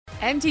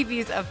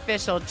MTV's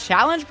official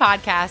Challenge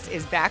podcast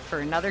is back for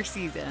another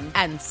season.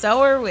 And so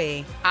are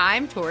we.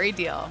 I'm Tori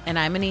Deal. And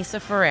I'm Anissa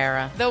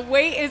Ferreira. The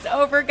wait is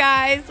over,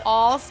 guys.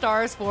 All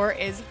Stars 4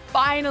 is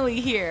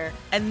finally here.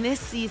 And this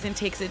season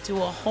takes it to a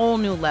whole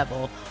new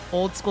level.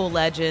 Old school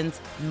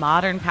legends,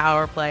 modern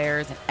power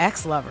players, and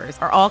ex-lovers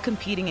are all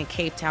competing in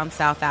Cape Town,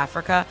 South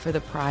Africa for the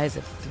prize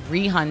of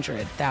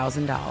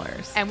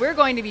 $300,000. And we're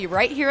going to be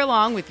right here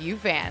along with you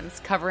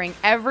fans, covering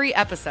every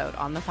episode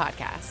on the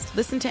podcast.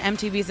 Listen to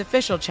MTV's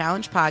official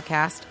Challenge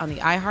podcast on the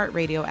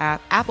iHeartRadio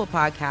app, Apple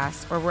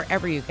Podcasts, or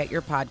wherever you get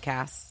your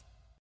podcasts.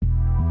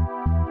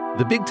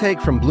 The Big Take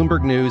from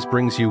Bloomberg News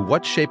brings you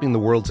what's shaping the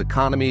world's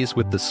economies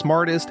with the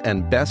smartest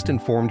and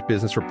best-informed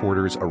business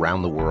reporters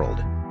around the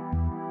world.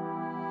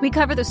 We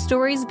cover the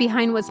stories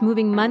behind what's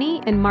moving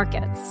money and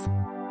markets,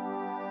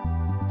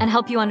 and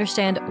help you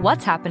understand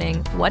what's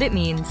happening, what it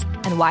means,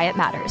 and why it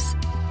matters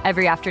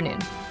every afternoon.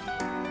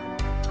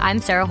 I'm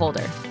Sarah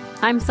Holder.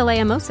 I'm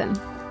Saleha Mohsin.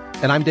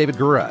 And I'm David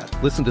Gura.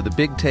 Listen to The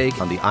Big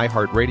Take on the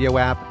iHeartRadio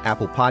app,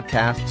 Apple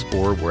Podcasts,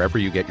 or wherever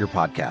you get your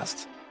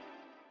podcasts.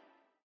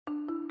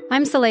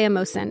 I'm Saleha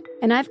Mohsin,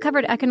 and I've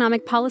covered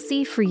economic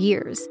policy for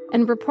years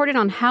and reported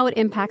on how it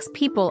impacts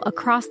people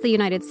across the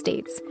United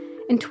States.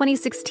 In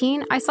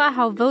 2016, I saw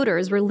how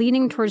voters were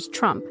leaning towards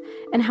Trump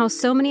and how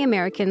so many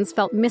Americans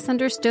felt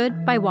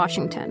misunderstood by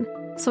Washington.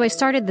 So I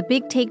started The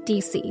Big Take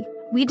DC.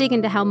 We dig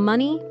into how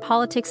money,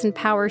 politics, and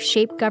power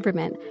shape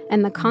government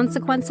and the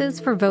consequences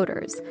for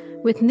voters.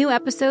 With new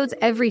episodes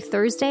every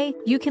Thursday,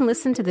 you can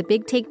listen to The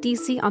Big Take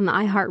DC on the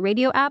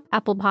iHeartRadio app,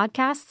 Apple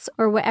Podcasts,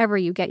 or wherever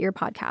you get your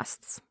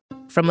podcasts.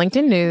 From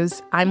LinkedIn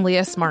News, I'm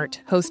Leah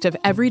Smart, host of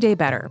Everyday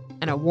Better,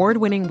 an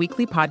award-winning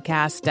weekly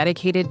podcast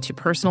dedicated to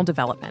personal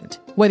development.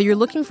 Whether you're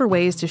looking for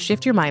ways to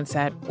shift your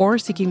mindset or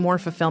seeking more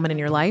fulfillment in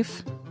your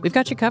life, we've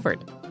got you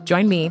covered.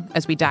 Join me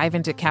as we dive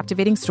into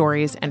captivating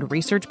stories and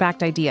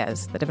research-backed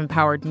ideas that have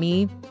empowered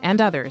me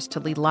and others to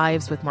lead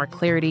lives with more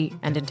clarity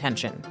and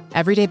intention.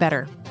 Everyday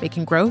Better,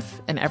 making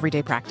growth an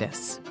everyday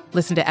practice.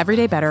 Listen to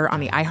Everyday Better on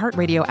the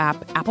iHeartRadio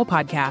app, Apple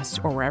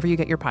Podcasts, or wherever you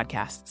get your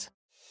podcasts.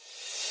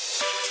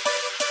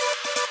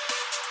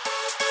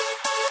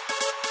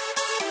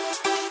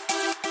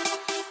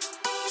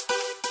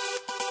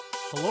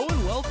 Hello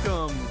and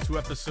welcome to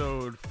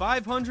episode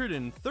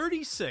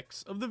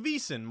 536 of the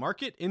VSiN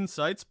Market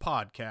Insights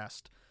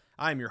Podcast.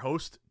 I'm your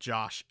host,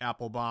 Josh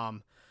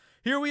Appelbaum.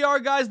 Here we are,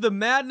 guys. The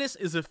madness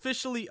is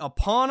officially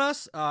upon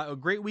us. A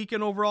great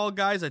weekend overall,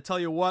 guys. I tell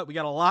you what, we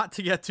got a lot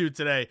to get to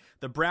today.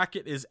 The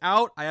bracket is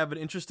out. I have an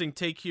interesting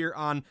take here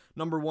on,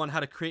 number one,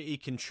 how to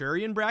create a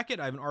contrarian bracket.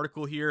 I have an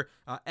article here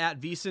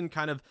at VSiN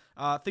kind of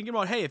thinking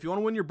about, hey, if you want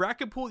to win your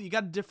bracket pool, you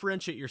got to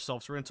differentiate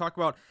yourself. So we're going to talk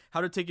about how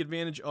to take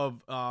advantage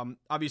of,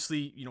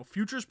 obviously,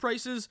 futures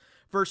prices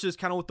versus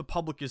kind of what the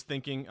public is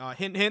thinking.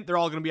 Hint, hint, they're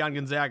all going to be on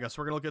Gonzaga.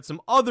 So we're going to look at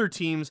some other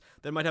teams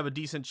that might have a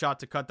decent shot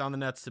to cut down the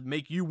nets to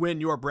make you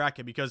win your bracket.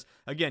 Because,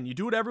 again, you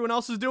do what everyone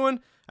else is doing.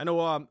 I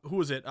know, who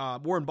was it?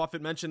 Warren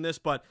Buffett mentioned this,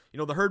 but,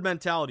 the herd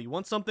mentality.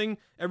 Once something,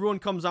 everyone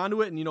comes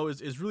onto it and,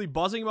 is really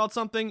buzzing about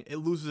something, it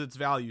loses its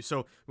value.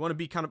 So we want to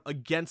be kind of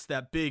against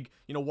that big,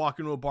 walk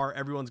into a bar,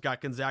 everyone's got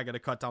Gonzaga to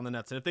cut down the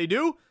nets. And if they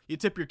do, you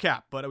tip your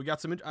cap. But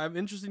I have an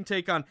interesting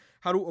take on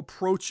how to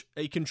approach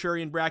a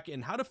contrarian bracket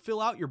and how to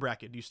fill out your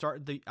bracket. Do you start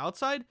at the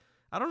outside?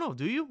 I don't know.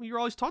 Do you? You're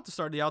always taught to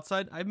start at the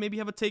outside. I maybe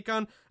have a take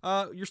on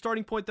your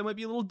starting point that might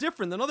be a little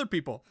different than other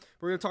people.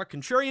 We're going to talk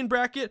contrarian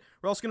bracket.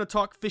 We're also going to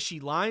talk fishy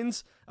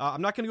lines.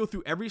 I'm not going to go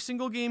through every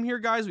single game here,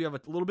 guys. We have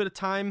a little bit of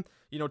time,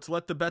 to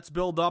let the bets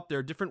build up. There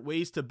are different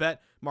ways to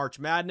bet March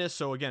Madness.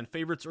 So again,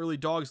 favorites early,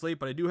 dogs late.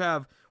 But I do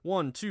have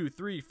 1, 2,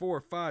 3, 4,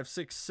 5,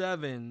 6,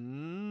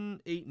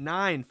 7, 8,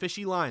 9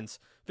 fishy lines.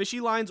 Fishy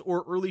lines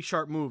or early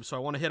sharp moves. So I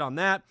want to hit on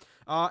that.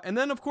 And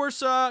then, of course,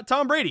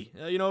 Tom Brady.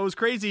 It was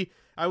crazy.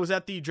 I was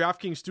at the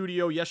DraftKings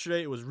studio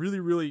yesterday. It was really,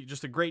 really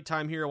just a great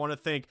time here. I want to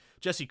thank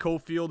Jesse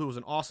Cofield, who was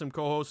an awesome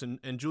co-host, and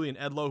Julian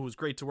Edlow, who was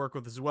great to work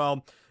with as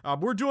well.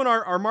 We're doing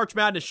our March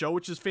Madness show,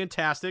 which is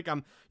fantastic.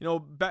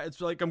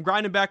 It's like I'm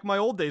grinding back my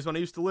old days when I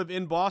used to live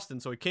in Boston.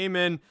 So I came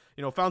in,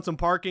 found some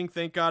parking.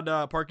 Thank God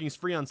parking's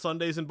free on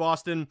Sundays in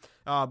Boston.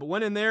 But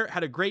went in there,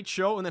 had a great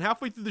show, and then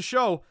halfway through the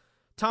show,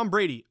 Tom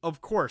Brady, of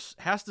course,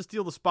 has to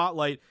steal the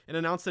spotlight and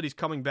announce that he's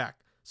coming back.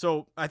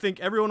 So I think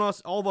everyone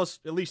else, all of us,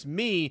 at least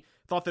me,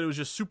 thought that it was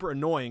just super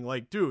annoying.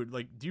 Like, dude,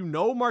 do you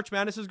know March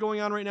Madness is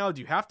going on right now?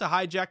 Do you have to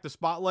hijack the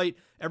spotlight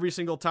every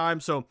single time?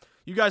 So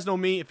you guys know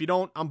me. If you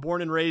don't, I'm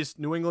born and raised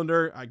New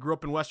Englander. I grew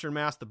up in Western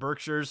Mass, the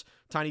Berkshires,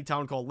 tiny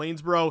town called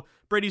Lanesboro.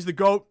 Brady's the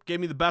GOAT, gave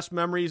me the best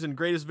memories and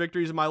greatest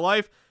victories in my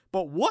life.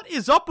 But what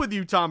is up with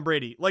you, Tom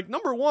Brady?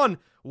 Number one,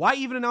 why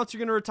even announce you're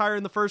going to retire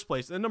in the first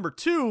place? And then number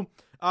two,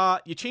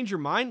 you change your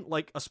mind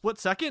like a split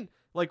second.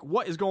 Like,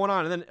 what is going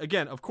on? And then,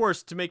 again, of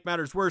course, to make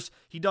matters worse,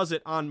 he does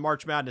it on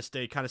March Madness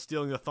Day, kind of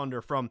stealing the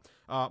thunder from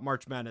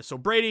March Madness. So,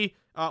 Brady,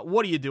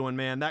 what are you doing,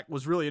 man? That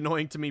was really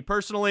annoying to me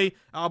personally.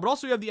 But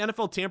also, you have the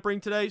NFL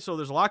tampering today, so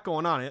there's a lot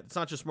going on. It's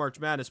not just March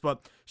Madness,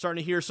 but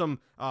starting to hear some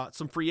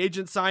free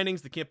agent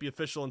signings that can't be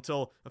official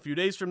until a few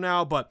days from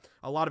now, but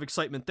a lot of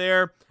excitement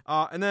there.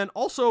 And then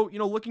also,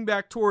 looking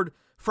back toward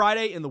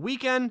Friday and the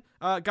weekend,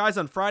 guys,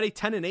 on Friday,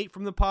 10-8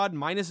 from the pod,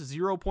 minus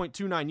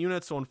 0.29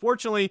 units. So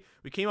unfortunately,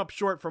 we came up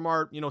short from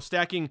our,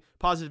 stacking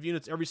positive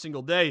units every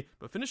single day,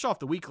 but finished off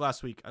the week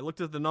last week. I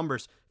looked at the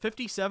numbers,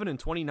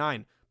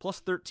 57-29, plus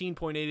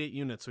 13.88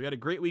 units. So we had a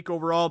great week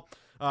overall.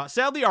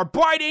 Sadly, our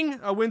biting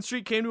win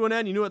streak came to an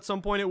end. You knew at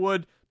some point it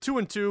would.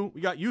 2-2.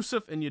 We got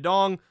Yusuf and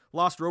Yadong,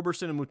 lost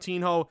Roberson and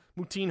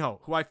Moutinho,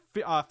 who I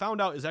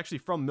found out is actually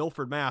from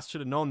Milford, Mass.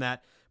 Should have known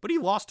that. But he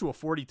lost to a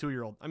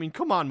 42-year-old. I mean,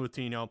 come on,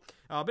 Moutinho.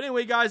 But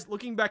anyway, guys,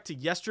 looking back to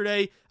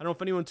yesterday, I don't know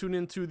if anyone tuned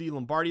into the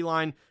Lombardi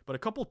line, but a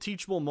couple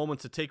teachable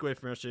moments to take away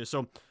from yesterday.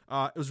 So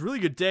it was a really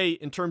good day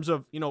in terms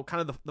of,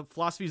 kind of the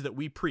philosophies that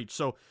we preach.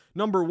 So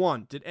number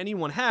one, did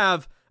anyone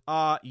have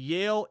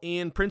Yale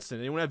and Princeton?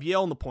 Anyone have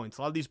Yale in the points?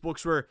 A lot of these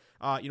books were,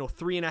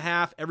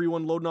 3.5,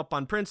 everyone loading up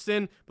on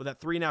Princeton, but that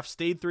 3.5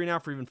 stayed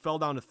 3.5 or even fell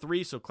down to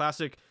 3. So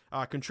classic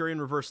contrarian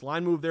reverse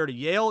line move there to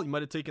Yale. You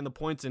might have taken the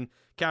points and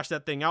cashed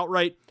that thing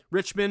outright.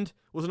 Richmond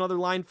was another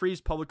line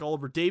freeze, public all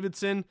over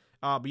Davidson,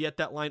 but yet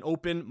that line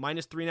open,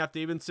 minus 3.5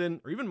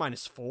 Davidson, or even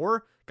minus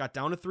 4, got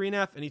down to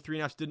 3.5. Any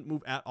 3.5s didn't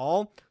move at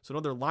all. So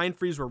another line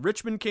freeze where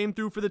Richmond came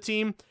through for the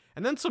team.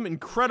 And then some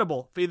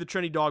incredible fade the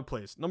trendy dog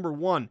plays. Number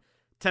one,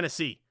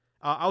 Tennessee.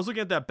 I was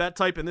looking at that bet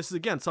type, and this is,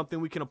 again, something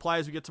we can apply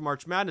as we get to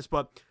March Madness,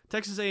 but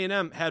Texas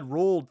A&M had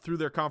rolled through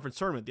their conference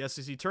tournament, the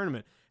SEC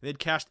tournament, and they'd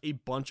cashed a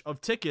bunch of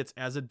tickets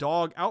as a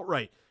dog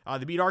outright.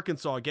 They beat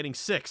Arkansas, getting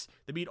 6.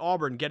 They beat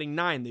Auburn, getting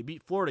 9. They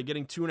beat Florida,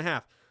 getting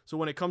 2.5. So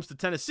when it comes to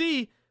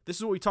Tennessee, this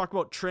is what we talk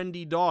about,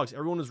 trendy dogs.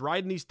 Everyone was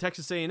riding these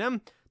Texas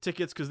A&M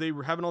tickets because they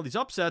were having all these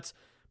upsets.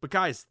 But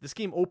guys, this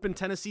game opened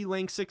Tennessee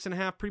laying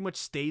 6.5, pretty much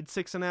stayed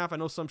 6.5. I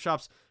know some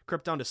shops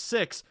crept down to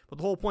 6, but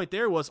the whole point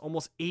there was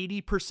almost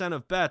 80%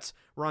 of bets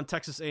were on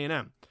Texas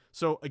A&M.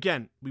 So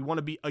again, we want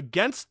to be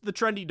against the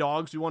trendy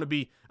dogs. We want to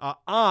be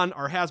on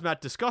our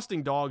hazmat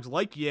disgusting dogs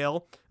like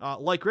Yale,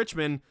 like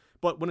Richmond.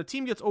 But when a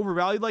team gets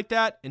overvalued like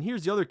that, and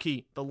here's the other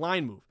key, the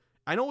line move.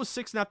 I know it was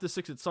 6.5 to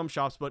 6 at some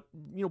shops, but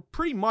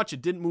pretty much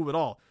it didn't move at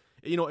all.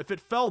 If it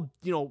fell,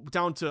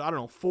 down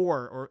to,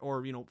 4 or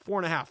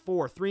 4.5,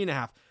 4,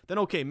 3.5, then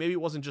okay, maybe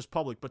it wasn't just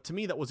public. But to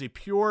me, that was a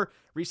pure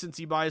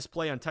recency bias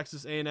play on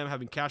Texas A&M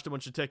having cashed a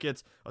bunch of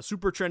tickets, a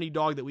super trendy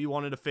dog that we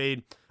wanted to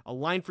fade, a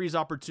line freeze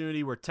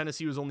opportunity where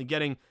Tennessee was only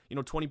getting,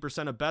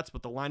 20% of bets,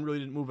 but the line really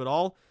didn't move at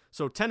all.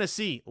 So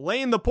Tennessee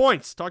laying the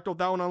points. Talked about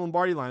that one on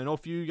Lombardi line. I know a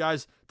few of you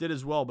guys did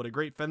as well, but a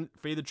great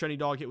faded trendy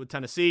dog hit with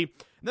Tennessee.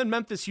 And then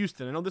Memphis,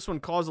 Houston. I know this one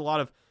caused a lot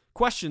of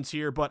questions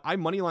here, but I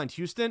moneylined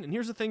Houston. And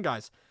here's the thing,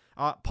 guys.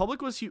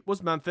 Public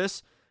was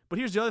Memphis, but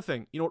here's the other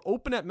thing. It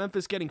opened at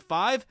Memphis getting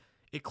 5.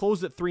 It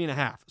closed at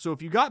 3.5. So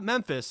if you got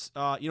Memphis,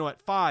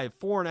 at 5,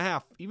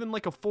 4.5, even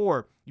like a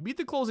 4, you beat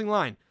the closing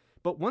line.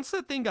 But once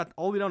that thing got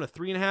all the way down to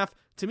 3.5,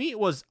 to me it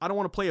was, I don't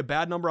want to play a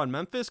bad number on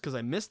Memphis because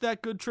I missed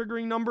that good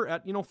triggering number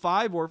at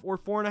 5 or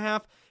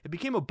 4.5. It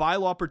became a buy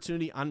low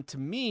opportunity on, to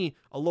me,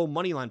 a low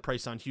money line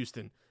price on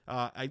Houston.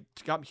 I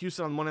got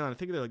Houston on money line. I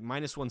think they're like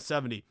minus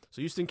 170.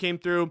 So Houston came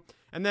through,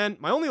 and then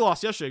my only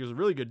loss yesterday, it was a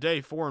really good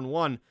day,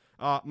 4-1.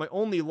 My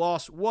only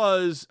loss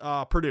was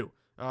Purdue.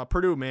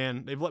 Purdue,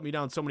 man, they've let me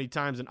down so many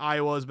times, and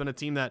Iowa has been a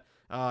team that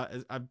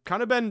I've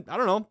kind of been,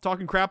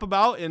 talking crap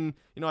about, and,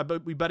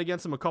 we bet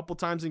against them a couple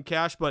times in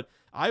cash, but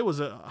Iowa's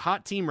a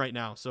hot team right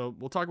now, so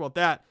we'll talk about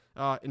that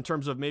in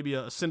terms of maybe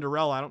a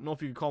Cinderella. I don't know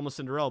if you could call them a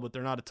Cinderella, but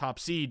they're not a top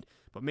seed,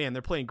 but man,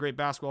 they're playing great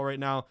basketball right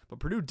now. But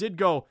Purdue did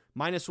go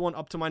 -1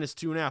 up to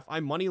 -2.5. I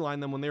moneylined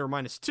them when they were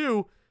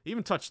 -2,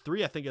 even touched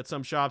 3, I think, at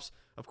some shops.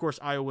 Of course,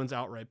 Iowa wins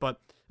outright, but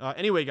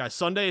anyway, guys,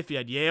 Sunday, if you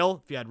had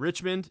Yale, if you had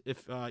Richmond,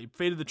 if you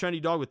faded the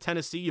trendy dog with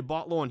Tennessee, you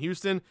bought low on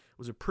Houston, it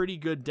was a pretty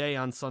good day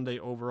on Sunday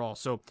overall.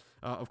 So,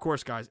 of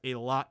course, guys, a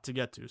lot to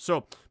get to.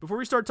 So, before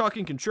we start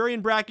talking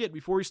contrarian bracket,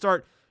 before we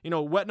start,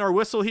 wetting our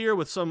whistle here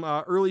with some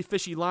early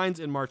fishy lines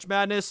in March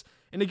Madness,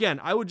 and again,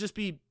 I would just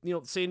be,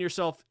 saying to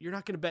yourself, you're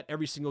not going to bet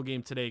every single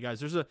game today,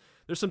 guys.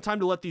 There's some time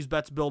to let these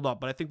bets build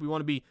up, but I think we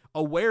want to be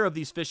aware of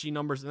these fishy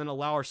numbers and then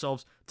allow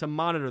ourselves to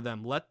monitor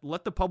them.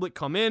 Let the public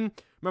come in.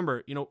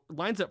 Remember,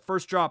 lines that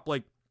first drop,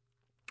 like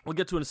we'll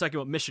get to in a second,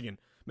 about Michigan.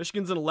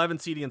 Michigan's an 11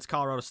 seed against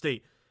Colorado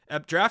State.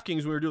 At DraftKings,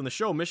 when we were doing the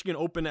show, Michigan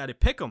opened at a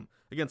pick'em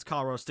against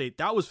Colorado State.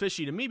 That was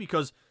fishy to me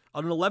because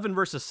on an 11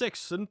 versus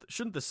 6,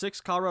 shouldn't the 6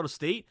 Colorado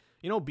State,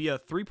 be a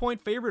 3-point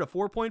favorite, a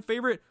 4-point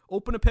favorite,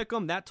 open a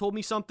pick'em? That told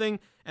me something.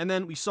 And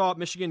then we saw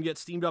Michigan get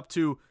steamed up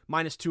to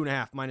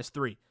 -2.5,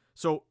 -3.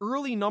 So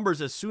early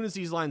numbers, as soon as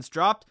these lines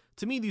dropped,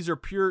 to me, these are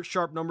pure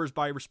sharp numbers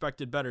by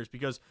respected bettors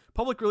because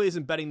public really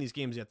isn't betting these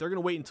games yet. They're going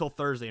to wait until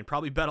Thursday and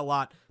probably bet a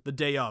lot the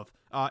day of.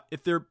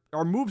 If there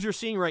are moves you're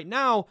seeing right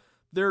now,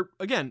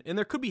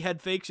 there could be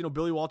head fakes.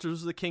 Billy Walters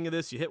was the king of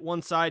this. You hit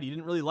one side, you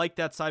didn't really like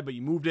that side, but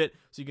you moved it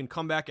so you can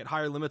come back at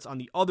higher limits on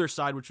the other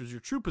side, which was your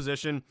true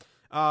position.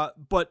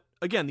 But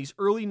again, these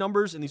early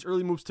numbers and these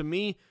early moves to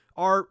me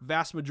are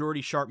vast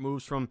majority sharp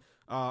moves from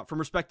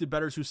respected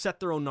bettors who set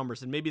their own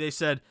numbers. And maybe they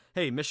said,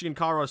 hey, Michigan,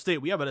 Colorado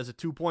State, we have it as a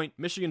 2-point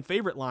Michigan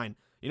favorite line.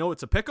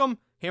 It's a pick 'em,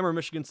 hammer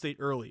Michigan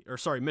early.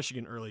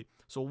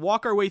 So we'll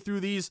walk our way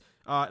through these,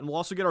 and we'll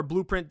also get our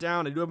blueprint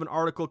down. I do have an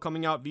article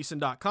coming out,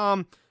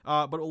 VSiN.com,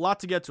 but a lot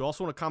to get to. I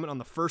also want to comment on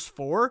the first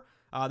four.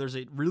 There's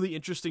a really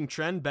interesting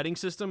trend betting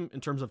system in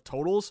terms of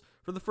totals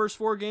for the first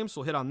four games,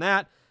 so we'll hit on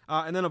that.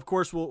 And then, of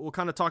course, we'll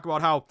kind of talk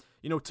about how,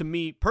 to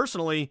me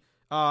personally,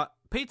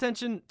 pay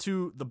attention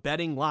to the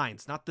betting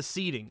lines, not the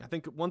seeding. I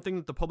think one thing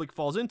that the public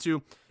falls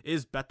into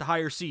is bet the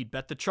higher seed,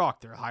 bet the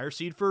chalk. They're a higher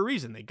seed for a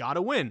reason. They got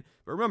to win.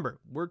 But remember,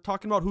 we're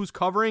talking about who's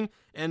covering,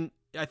 and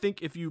I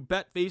think if you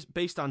bet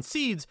based on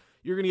seeds,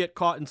 you're going to get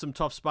caught in some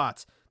tough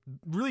spots.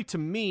 Really, to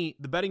me,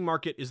 the betting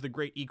market is the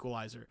great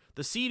equalizer.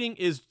 The seeding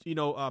is,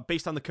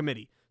 based on the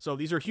committee. So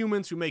these are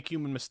humans who make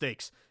human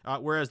mistakes,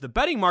 whereas the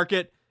betting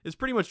market is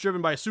pretty much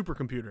driven by a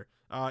supercomputer,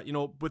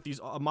 with these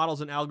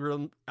models and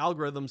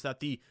algorithms that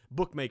the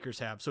bookmakers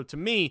have. So to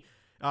me,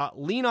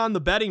 lean on the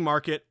betting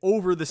market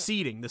over the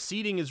seeding. The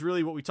seeding is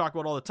really what we talk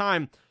about all the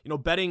time,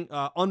 betting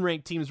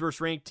unranked teams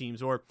versus ranked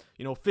teams, or,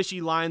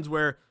 fishy lines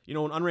where, an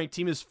unranked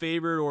team is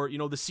favored, or,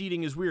 the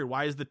seeding is weird.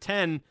 Why is the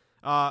 10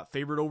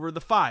 favored over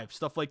the 5?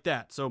 Stuff like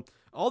that. So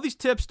all these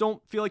tips,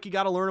 don't feel like you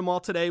got to learn them all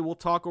today. We'll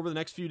talk over the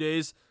next few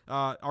days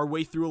our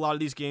way through a lot of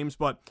these games.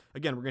 But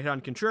again, we're going to hit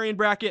on contrarian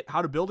bracket,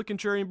 how to build a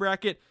contrarian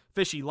bracket,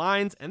 fishy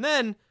lines, and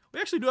then we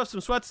actually do have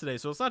some sweats today.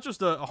 So it's not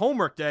just a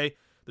homework day.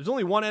 There's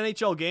only one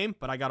NHL game,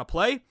 but I got to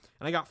play,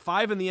 and I got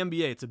 5 in the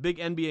NBA. It's a big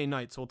NBA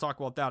night, so we'll talk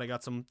about that. I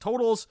got some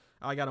totals,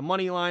 I got a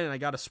money line, and I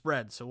got a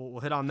spread. So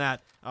we'll hit on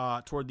that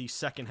toward the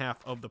second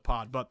half of the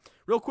pod. But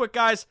real quick,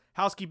 guys,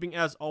 housekeeping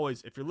as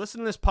always. If you're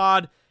listening to this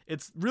pod,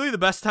 it's really the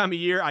best time of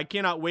year. I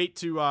cannot wait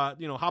to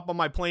hop on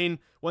my plane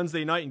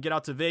Wednesday night and get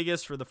out to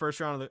Vegas for the first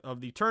round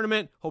of the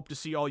tournament. Hope to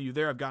see all you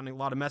there. I've gotten a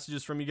lot of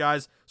messages from you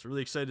guys, so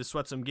really excited to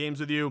sweat some games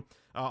with you.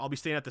 I'll be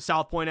staying at the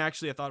South Point,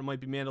 actually. I thought it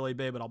might be Mandalay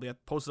Bay, but I'll be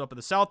posted up at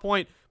the South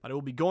Point. But I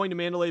will be going to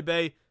Mandalay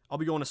Bay. I'll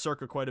be going to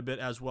Circa quite a bit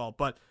as well.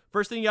 But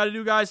first thing you got to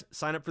do, guys,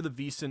 sign up for the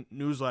VSiN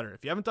newsletter.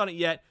 If you haven't done it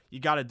yet, you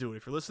got to do it.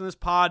 If you're listening to this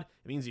pod,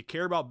 it means you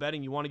care about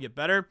betting, you want to get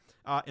better.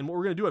 And what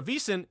we're going to do at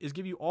VSiN is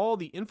give you all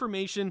the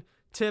information,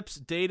 tips,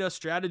 data,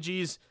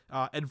 strategies,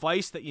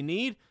 advice that you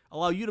need,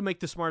 allow you to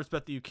make the smartest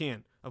bet that you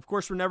can. Of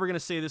course, we're never going to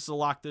say this is a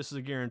lock, this is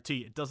a guarantee.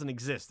 It doesn't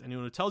exist.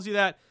 Anyone who tells you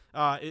that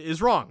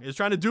is wrong, is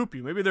trying to dupe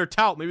you. Maybe they're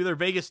tout, maybe they're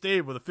Vegas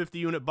Dave with a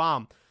 50-unit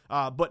bomb.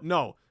 But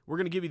no, we're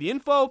going to give you the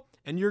info,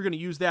 and you're going to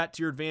use that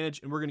to your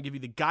advantage, and we're going to give you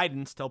the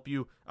guidance to help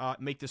you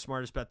make the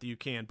smartest bet that you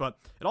can. But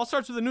it all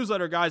starts with the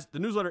newsletter, guys. The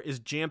newsletter is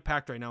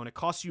jam-packed right now, and it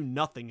costs you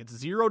nothing. It's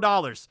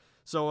 $0.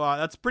 So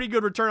that's pretty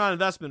good return on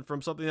investment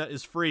from something that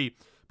is free.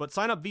 But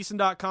sign up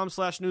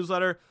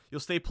VSiN.com/newsletter.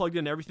 You'll stay plugged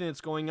into everything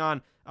that's going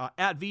on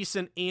at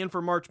VSiN and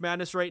for March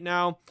Madness right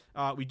now.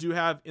 We do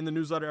have in the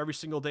newsletter every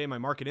single day my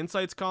Market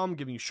Insights column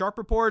giving you sharp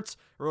reports.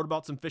 I wrote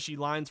about some fishy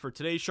lines for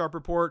today's sharp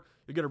report.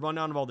 You'll get a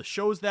rundown of all the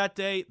shows that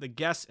day, the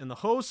guests and the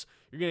hosts.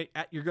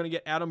 You're gonna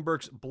get Adam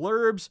Burke's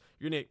blurbs.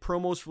 You're gonna get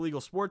promos for legal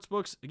sports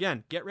books.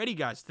 Again, get ready,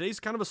 guys. Today's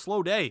kind of a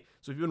slow day,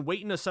 so if you've been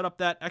waiting to set up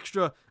that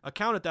extra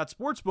account at that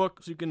sports book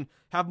so you can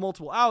have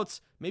multiple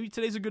outs, maybe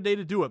today's a good day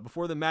to do it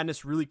before the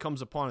madness really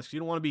comes upon us. You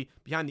don't want to be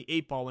behind the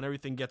 8 ball when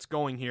everything gets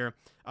going here.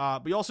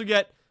 But you also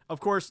get, of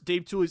course,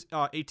 Dave Tooley's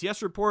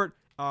ATS report.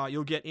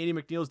 You'll get Andy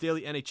McNeil's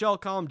daily NHL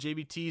column,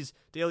 JVT's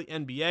daily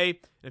NBA. And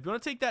if you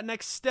want to take that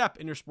next step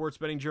in your sports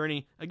betting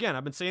journey, again,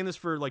 I've been saying this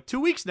for like 2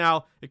 weeks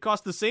now. It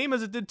costs the same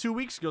as it did 2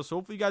 weeks ago, so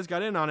hopefully you guys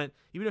got in on it.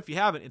 Even if you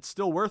haven't, it's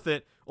still worth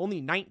it.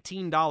 Only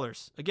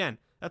 $19. Again,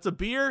 that's a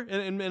beer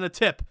and a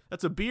tip.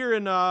 That's a beer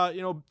and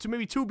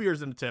maybe 2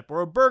 beers and a tip, or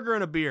a burger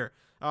and a beer.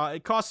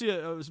 It costs you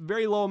a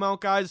very low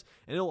amount, guys,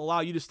 and it'll allow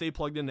you to stay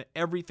plugged into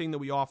everything that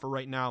we offer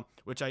right now,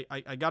 which I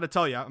got to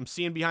tell you, I'm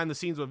seeing behind the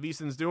scenes what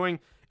VSiN's doing.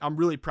 I'm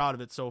really proud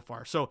of it so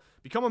far. So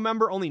become a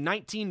member, only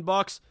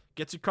 $19.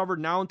 Gets you covered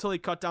now until they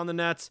cut down the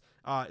nets.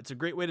 It's a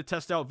great way to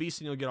test out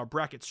VSiN. You'll get our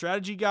bracket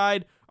strategy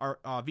guide, our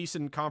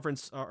VSiN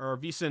conference, or our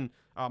VSiN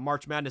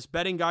March Madness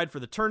betting guide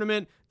for the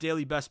tournament,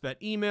 daily best bet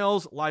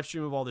emails, live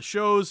stream of all the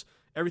shows,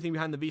 everything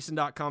behind the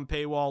VSiN.com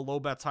paywall, low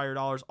bets, higher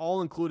dollars,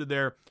 all included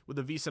there with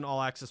the VSiN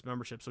All Access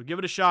membership. So give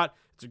it a shot.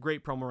 It's a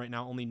great promo right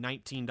now, only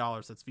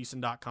 $19. That's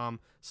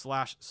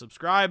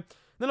VSiN.com/subscribe.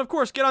 Then, of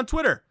course, get on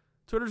Twitter.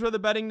 Twitter's where the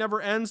betting never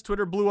ends.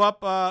 Twitter blew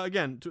up.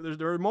 Again,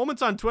 there are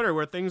moments on Twitter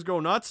where things go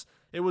nuts.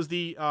 It was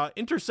the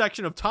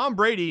intersection of Tom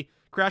Brady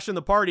crashing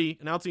the party,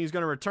 announcing he's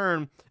going to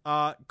return,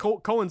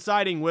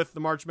 coinciding with the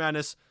March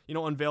Madness,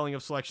 unveiling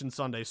of Selection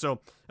Sunday.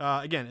 So,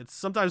 again, it's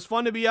sometimes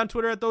fun to be on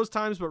Twitter at those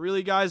times, but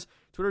really, guys,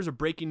 Twitter's a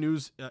breaking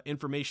news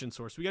information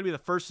source. We got to be the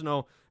first to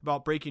know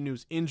about breaking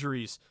news,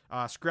 injuries,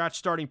 scratch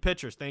starting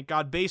pitchers. Thank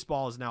God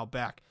baseball is now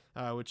back.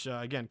 which,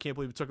 again, can't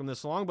believe it took them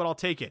this long, but I'll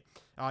take it.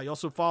 You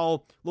also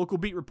follow local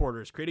beat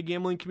reporters, create a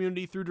gambling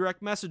community through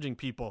direct messaging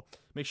people.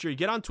 Make sure you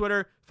get on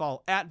Twitter,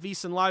 follow at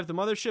VSiN Live, the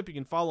mothership. You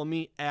can follow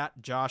me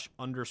at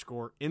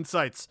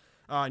Josh_insights.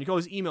 And you can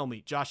always email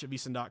me,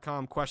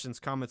 josh@vsin.com. Questions,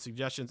 comments,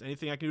 suggestions,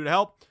 anything I can do to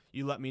help,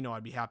 you let me know.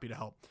 I'd be happy to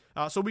help.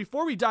 So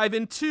before we dive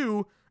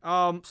into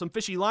some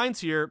fishy lines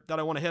here that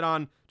I want to hit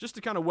on, just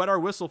to kind of wet our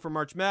whistle for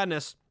March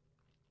Madness,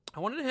 I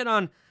wanted to hit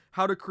on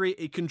how to create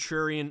a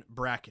contrarian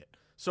bracket.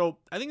 So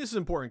I think this is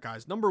important,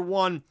 guys. Number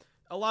one,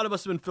 a lot of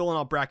us have been filling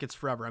out brackets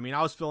forever. I mean,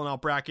 I was filling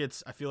out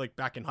brackets, I feel like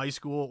back in high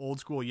school, old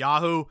school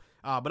Yahoo,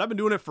 but I've been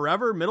doing it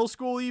forever, middle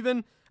school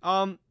even.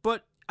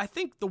 But I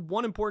think the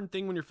one important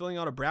thing when you're filling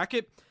out a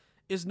bracket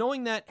is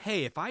knowing that,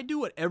 hey, if I do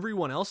what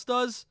everyone else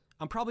does,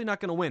 I'm probably not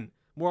going to win.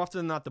 More often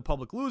than not, the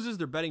public loses.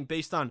 They're betting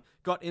based on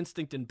gut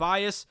instinct and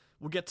bias.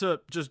 We'll get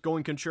to just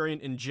going contrarian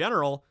in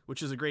general,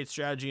 which is a great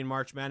strategy in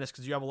March Madness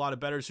because you have a lot of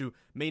bettors who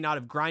may not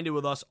have grinded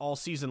with us all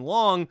season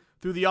long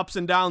through the ups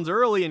and downs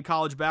early in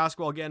college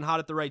basketball, getting hot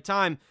at the right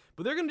time,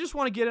 but they're going to just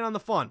want to get in on the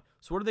fun.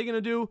 So what are they going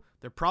to do?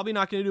 They're probably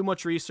not going to do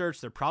much research.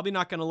 They're probably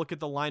not going to look at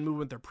the line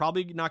movement. They're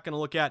probably not going to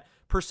look at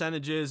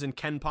percentages and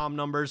Ken Pom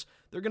numbers.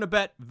 They're going to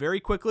bet very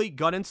quickly,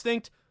 gut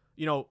instinct,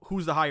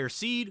 who's the higher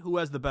seed, who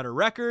has the better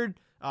record,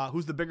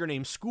 who's the bigger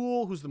name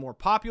school, who's the more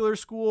popular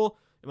school.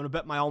 I'm going to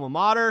bet my alma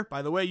mater.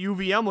 By the way,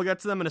 UVM, we'll get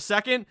to them in a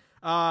second,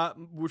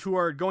 who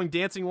are going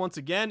dancing once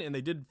again, and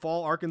they did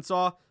fall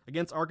Arkansas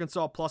against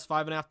Arkansas plus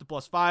 5.5 to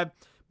plus 5.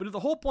 But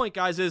the whole point,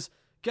 guys, is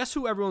guess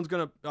who everyone's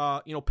going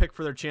to pick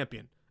for their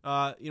champion?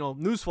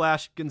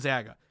 Newsflash,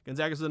 Gonzaga.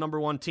 Gonzaga's the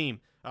number one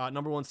team,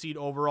 number one seed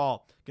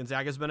overall.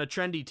 Gonzaga's been a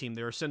trendy team.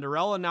 They were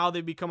Cinderella, now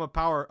they've become a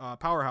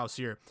powerhouse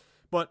here.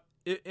 But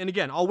and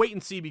again, I'll wait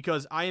and see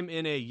because I am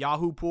in a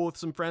Yahoo pool with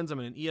some friends. I'm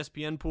in an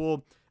ESPN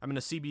pool. I'm in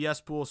a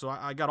CBS pool. So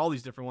I got all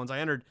these different ones. I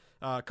entered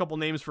a couple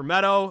names for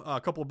Meadow, a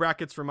couple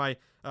brackets for my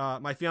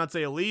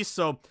fiance Elise.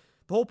 So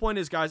the whole point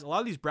is, guys, a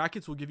lot of these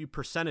brackets will give you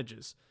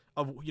percentages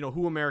of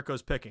who America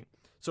is picking.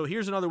 So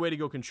here's another way to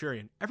go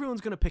contrarian. Everyone's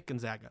going to pick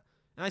Gonzaga.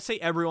 And I say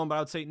everyone, but I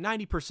would say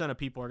 90% of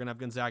people are going to have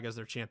Gonzaga as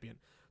their champion.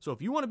 So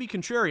if you want to be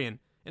contrarian,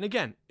 and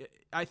again,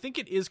 I think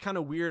it is kind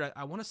of weird.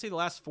 I want to say the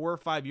last 4 or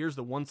 5 years,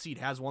 the one seed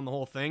has won the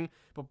whole thing.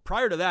 But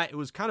prior to that, it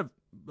was kind of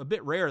a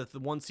bit rare that the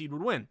one seed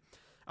would win.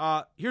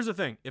 Here's the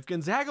thing. If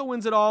Gonzaga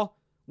wins it all,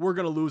 we're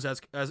going to lose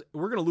as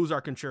we're going to lose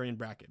our contrarian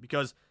bracket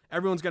because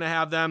everyone's going to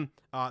have them.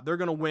 They're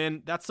going to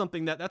win. That's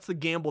that's the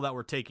gamble that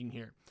we're taking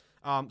here.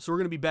 So we're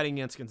going to be betting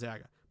against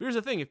Gonzaga. But here's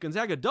the thing. If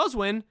Gonzaga does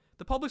win,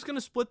 the public's going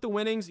to split the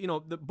winnings.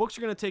 The books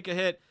are going to take a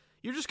hit.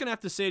 You're just going to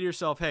have to say to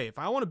yourself, hey, if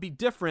I want to be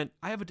different,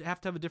 I have to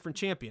have a different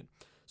champion.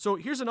 So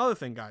here's another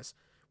thing, guys.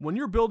 When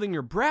you're building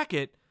your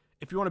bracket,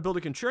 if you want to build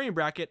a contrarian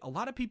bracket, a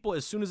lot of people,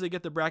 as soon as they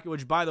get the bracket,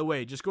 which, by the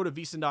way, just go to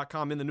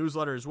VSiN.com in the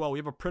newsletter as well. We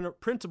have a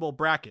printable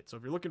bracket. So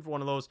if you're looking for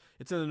one of those,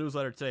 it's in the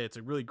newsletter today. It's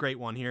a really great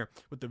one here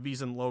with the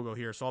VSiN logo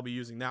here. So I'll be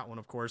using that one,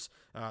 of course.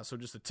 So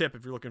just a tip,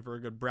 if you're looking for a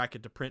good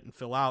bracket to print and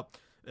fill out,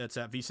 it's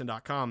at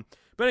VSiN.com.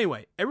 But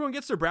anyway, everyone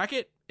gets their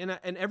bracket, and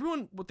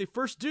everyone, what they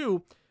first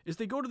do is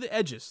they go to the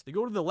edges. They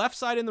go to the left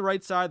side and the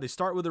right side. They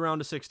start with a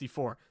round of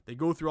 64. They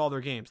go through all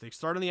their games. They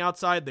start on the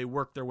outside. They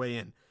work their way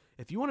in.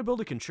 If you want to build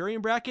a contrarian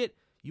bracket,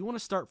 you want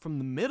to start from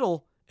the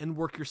middle and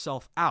work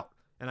yourself out.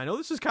 And I know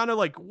this is kind of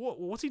like,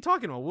 what's he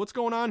talking about? What's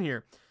going on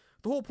here?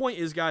 The whole point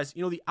is, guys,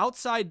 the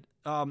outside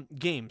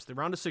games, the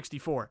round of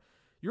 64,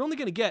 you're only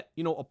going to get,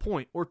 a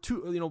point or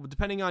two,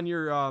 depending on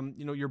your,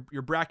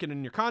 your bracket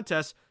and your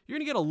contest, you're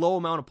going to get a low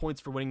amount of points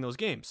for winning those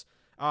games.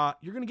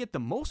 You're going to get the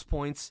most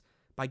points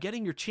by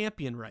getting your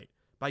champion right,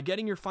 by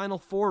getting your Final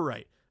Four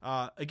right.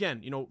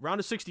 Again, round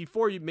of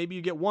 64, maybe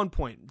you get 1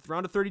 point.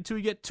 Round of 32,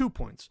 you get 2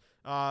 points.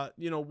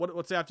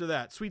 What's after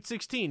that? Sweet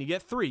 16, you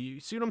get 3. You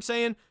see what I'm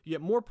saying? You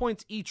get more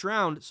points each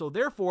round. So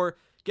therefore,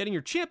 getting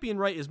your champion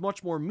right is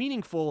much more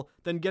meaningful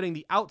than getting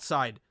the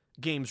outside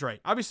games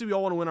right. Obviously, we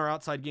all want to win our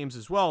outside games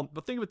as well.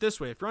 But think of it this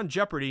way: if you're on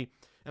Jeopardy,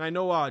 and I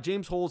know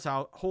James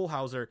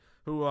Holzhauser,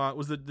 who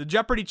was the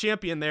Jeopardy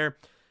champion there,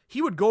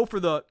 he would go for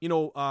the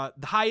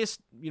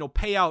highest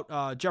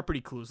payout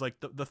Jeopardy clues, like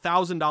the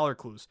 $1,000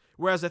 clues.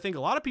 Whereas I think a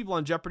lot of people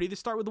on Jeopardy, they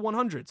start with the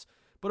 100s.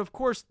 But of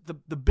course,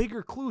 the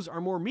bigger clues are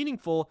more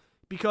meaningful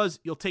because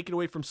you'll take it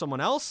away from someone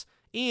else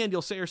and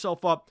you'll set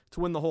yourself up to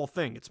win the whole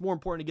thing. It's more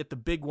important to get the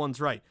big ones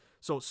right.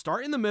 So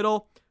start in the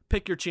middle,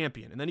 pick your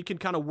champion, and then you can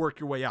kind of work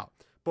your way out.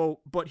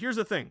 But here's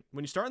the thing: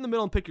 when you start in the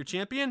middle and pick your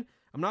champion,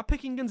 I'm not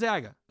picking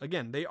Gonzaga.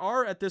 Again, they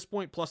are at this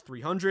point plus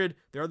 300.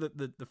 They are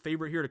the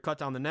favorite here to cut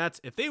down the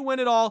nets. If they win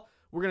it all,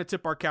 we're going to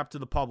tip our cap to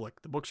the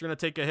public. The books are going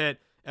to take a hit.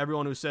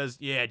 Everyone who says,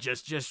 yeah,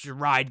 just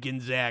ride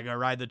Gonzaga,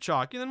 ride the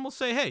chalk. And then we'll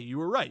say, hey, you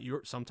were right.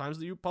 Sometimes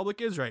the public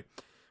is right.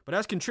 But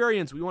as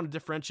contrarians, we want to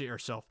differentiate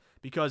ourselves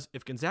because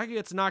if Gonzaga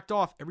gets knocked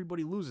off,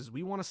 everybody loses.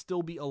 We want to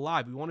still be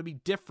alive. We want to be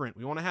different.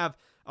 We want to have,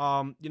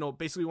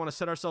 basically we want to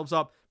set ourselves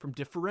up from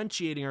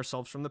differentiating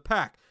ourselves from the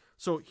pack.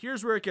 So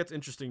here's where it gets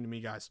interesting to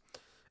me, guys.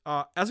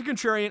 As a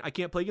contrarian, I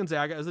can't play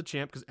Gonzaga as a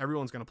champ because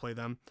everyone's going to play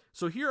them.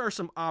 So here are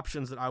some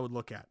options that I would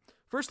look at.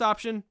 First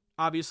option,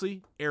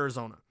 obviously,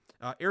 Arizona.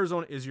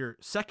 Arizona is your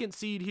second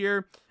seed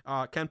here.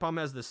 KenPom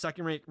has the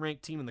second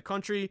ranked team in the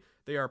country.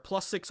 They are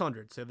plus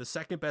 600, so they have the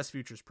second best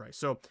futures price.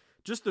 So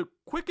just the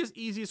quickest,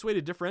 easiest way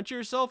to differentiate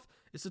yourself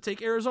is to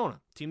take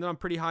Arizona, team that I'm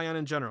pretty high on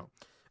in general.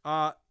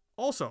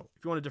 Also,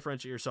 if you want to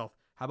differentiate yourself,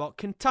 how about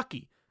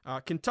Kentucky?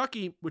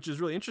 Kentucky, which is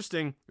really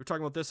interesting, we were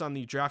talking about this on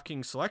the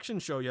DraftKings selection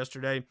show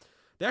yesterday.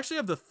 They actually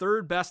have the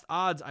third best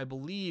odds, I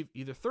believe,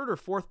 either third or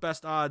fourth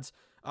best odds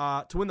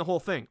to win the whole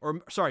thing,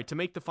 or sorry, to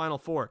make the Final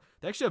Four.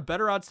 They actually have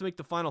better odds to make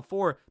the Final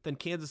Four than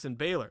Kansas and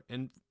Baylor.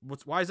 And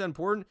why is that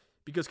important?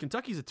 Because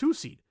Kentucky's a 2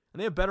 seed, and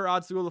they have better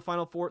odds to go to the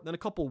Final Four than a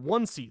couple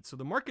 1 seeds. So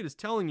the market is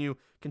telling you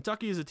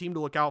Kentucky is a team to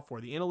look out for.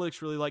 The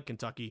analytics really like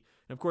Kentucky,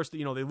 and of course,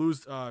 they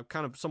lose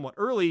kind of somewhat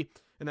early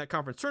in that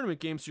conference tournament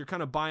game, so you're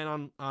kind of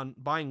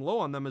buying low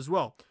on them as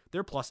well.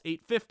 They're plus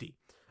 850.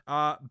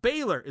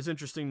 Baylor is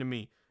interesting to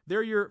me.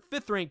 They're your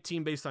 5th ranked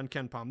team based on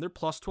KenPom. They're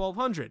plus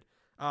 1200.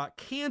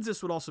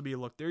 Kansas would also be a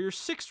look. They're your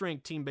 6th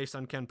ranked team based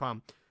on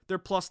KenPom. They're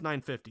plus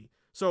 950.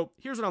 So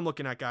here's what I'm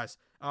looking at, guys.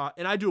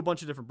 And I do a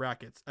bunch of different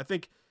brackets. I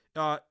think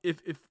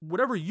if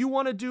whatever you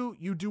want to do,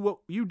 you do what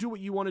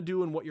you want to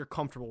do and what you're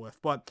comfortable with.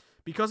 But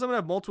because I'm gonna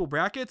have multiple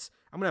brackets,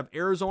 I'm gonna have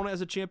Arizona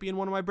as a champion in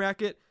one of my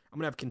bracket. I'm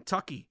gonna have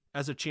Kentucky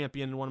as a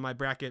champion in one of my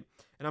bracket,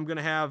 and I'm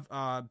gonna have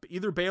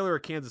either Baylor or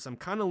Kansas. I'm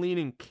kind of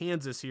leaning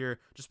Kansas here,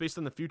 just based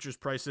on the futures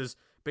prices.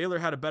 Baylor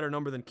had a better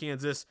number than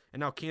Kansas, and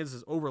now Kansas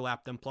has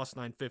overlapped them plus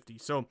 950.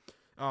 So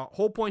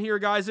whole point here,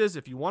 guys, is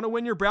if you want to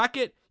win your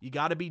bracket, you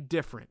got to be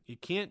different. You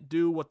can't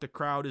do what the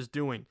crowd is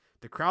doing.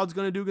 The crowd's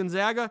going to do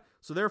Gonzaga,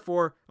 so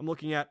therefore I'm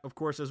looking at, of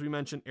course, as we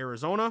mentioned,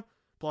 Arizona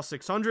plus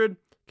 600,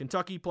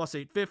 Kentucky plus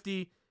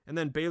 850, and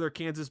then Baylor,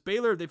 Kansas.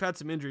 Baylor, they've had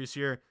some injuries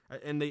here,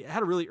 and they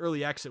had a really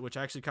early exit, which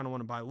I actually kind of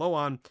want to buy low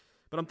on,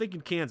 but I'm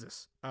thinking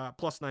Kansas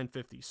plus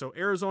 950. So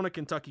Arizona,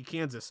 Kentucky,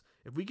 Kansas.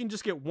 If we can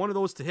just get one of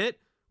those to hit,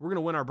 we're going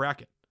to win our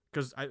bracket,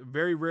 because a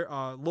very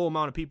low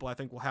amount of people, I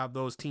think, will have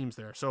those teams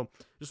there. So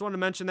just wanted to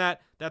mention that.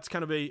 That's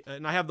kind of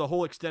and I have the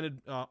whole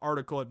extended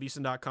article at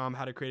VSiN.com,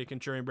 how to create a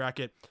contrarian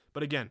bracket.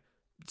 But again,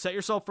 set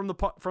yourself from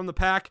the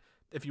pack.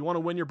 If you want to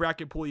win your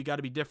bracket pool, you got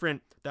to be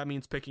different. That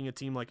means picking a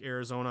team like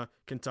Arizona,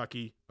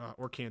 Kentucky,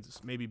 or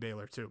Kansas, maybe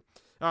Baylor too.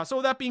 So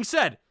with that being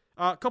said,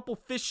 a couple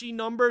fishy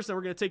numbers, then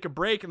we're going to take a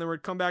break, and then we're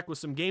going to come back with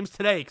some games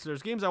today, because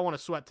there's games I want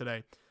to sweat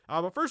today.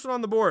 But first one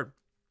on the board,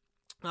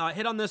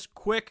 hit on this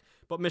quick,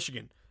 but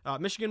Michigan.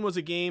 Michigan was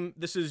a game.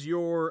 This is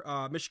your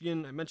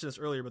Michigan. I mentioned this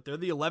earlier, but they're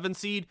the 11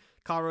 seed.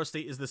 Colorado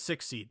State is the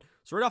 6 seed.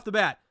 So right off the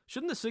bat,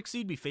 shouldn't the 6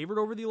 seed be favored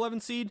over the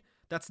 11 seed?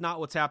 That's not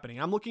what's happening.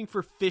 I'm looking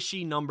for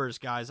fishy numbers,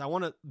 guys. I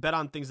want to bet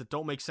on things that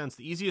don't make sense.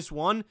 The easiest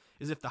one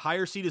is if the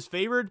higher seed is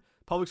favored,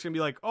 public's going to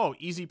be like, oh,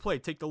 easy play.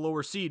 Take the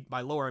lower seed.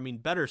 By lower, I mean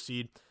better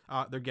seed.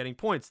 They're getting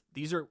points.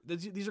 These are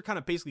kind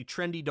of basically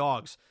trendy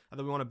dogs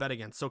that we want to bet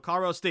against. So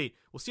Colorado State,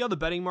 we'll see how the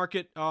betting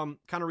market kind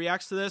of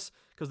reacts to this,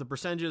 because the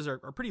percentages are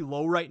pretty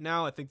low right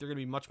now. I think they're going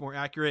to be much more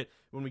accurate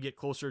when we get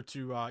closer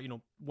to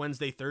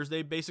Wednesday,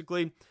 Thursday,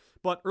 basically.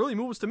 But early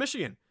move was to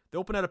Michigan. They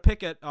opened at a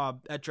pick at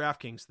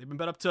DraftKings. They've been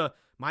bet up to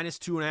minus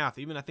 2.5,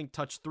 even I think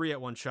touched 3 at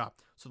one shot.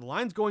 So the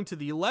line's going to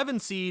the 11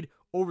 seed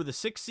over the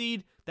 6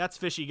 seed. That's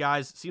fishy,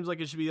 guys. Seems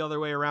like it should be the other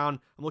way around.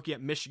 I'm looking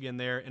at Michigan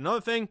there. Another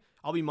thing,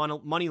 I'll be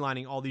money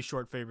lining all these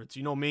short favorites.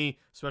 You know me,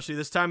 especially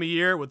this time of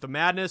year with the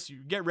madness. You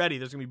get ready.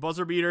 There's going to be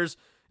buzzer beaters.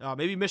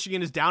 Maybe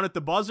Michigan is down at the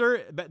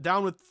buzzer,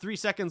 down with 3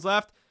 seconds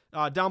left.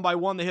 Down by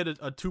 1, they hit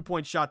a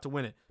 2-point shot to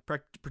win it.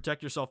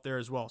 Protect yourself there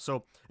as well.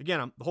 So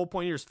again, the whole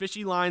point here is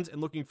fishy lines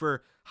and looking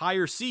for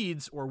higher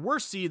seeds or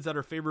worse seeds that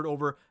are favored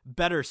over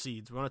better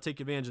seeds. We want to take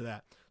advantage of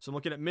that. So I'm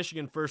looking at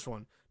Michigan first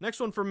one. Next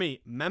one for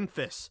me,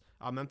 Memphis.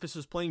 Memphis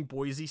is playing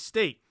Boise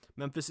State.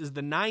 Memphis is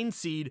the 9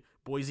 seed.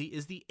 Boise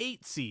is the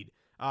 8 seed.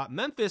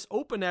 Memphis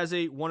opened as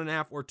a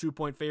 1.5 or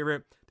 2-point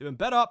favorite. They've been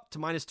bet up to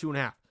minus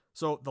 2.5.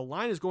 So the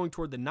line is going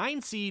toward the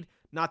 9 seed,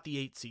 not the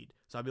 8 seed.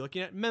 So I'll be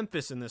looking at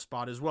Memphis in this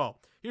spot as well.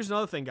 Here's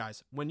another thing,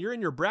 guys. When you're in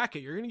your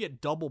bracket, you're going to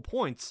get double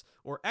points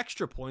or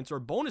extra points or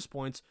bonus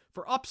points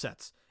for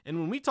upsets. And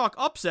when we talk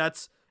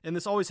upsets, and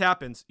this always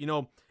happens,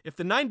 if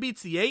the 9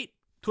 beats the 8,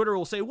 Twitter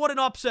will say, what an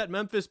upset,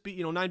 Memphis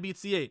beat, 9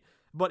 beats the 8.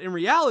 But in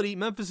reality,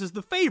 Memphis is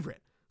the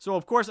favorite. So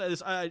of course,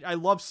 I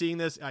love seeing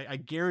this. I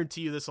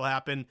guarantee you this will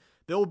happen.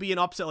 There will be an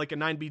upset like a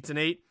 9 beats an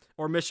 8,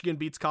 or Michigan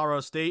beats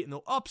Colorado State, and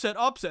they'll upset,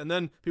 and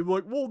then people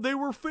are like, well, they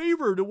were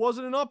favored. It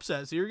wasn't an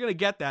upset. So you're going to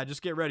get that.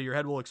 Just get ready. Your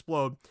head will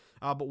explode.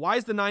 But why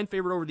is the 9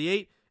 favored over the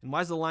 8, and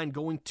why is the line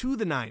going to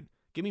the 9?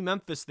 Give me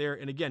Memphis there,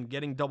 and again,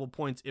 getting double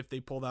points if they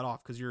pull that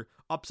off, because your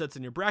upsets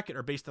in your bracket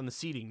are based on the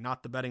seeding,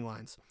 not the betting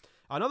lines.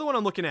 Another one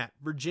I'm looking at,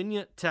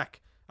 Virginia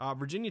Tech.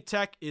 Virginia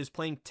Tech is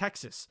playing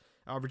Texas.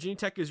 Virginia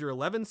Tech is your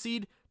 11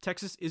 seed.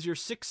 Texas is your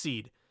 6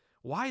 seed.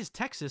 Why is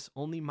Texas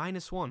only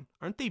minus 1?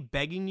 Aren't they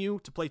begging you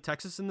to play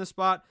Texas in this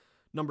spot?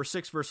 Number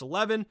 6 versus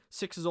 11.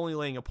 6 is only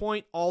laying a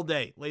point all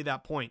day. Lay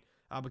that point.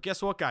 But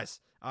guess what,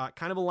 guys?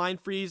 Kind of a line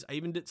freeze. I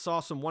even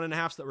saw some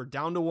 1.5s that were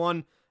down to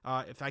 1.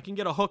 If I can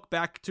get a hook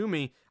back to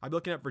me, I'm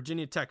looking at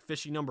Virginia Tech,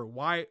 fishy number.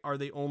 Why are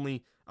they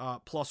only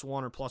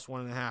 +1 or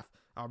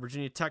 +1.5?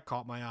 Virginia Tech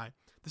caught my eye.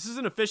 This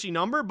isn't a fishy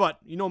number, but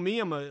you know me,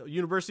 I'm a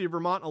University of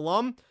Vermont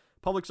alum,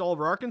 Publix all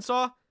over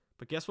Arkansas.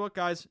 But guess what,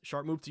 guys?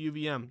 Sharp move to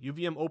UVM.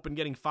 UVM open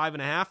getting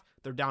 5.5.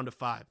 They're down to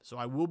 5. So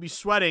I will be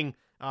sweating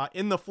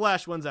in the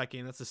flesh. When's that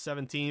game? That's the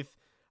 17th.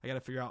 I got to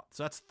figure out.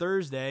 So that's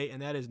Thursday,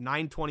 and that is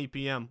 9:20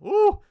 p.m.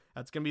 Woo!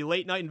 That's going to be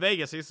late night in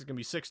Vegas. I guess it's going to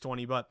be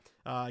 6:20,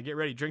 but get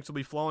ready. Drinks will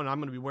be flowing. I'm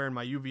going to be wearing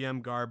my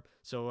UVM garb.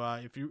 So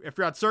if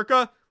you're at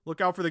Circa,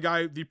 look out for the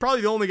guy,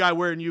 probably the only guy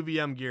wearing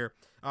UVM gear.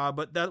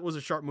 But that was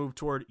a sharp move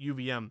toward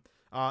UVM.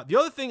 The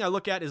other thing I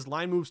look at is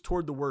line moves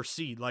toward the worst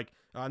seed. Like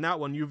in that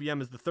one,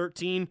 UVM is the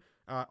 13.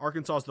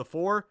 Arkansas is the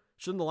 4.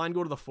 Shouldn't the line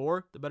go to the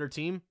 4, the better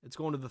team? It's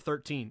going to the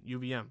 13,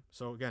 UVM.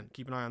 So again,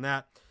 keep an eye on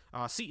that.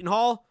 Seton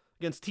Hall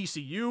against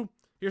TCU.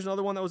 Here's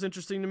another one that was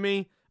interesting to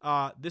me.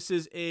 This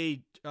is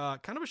a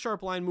kind of a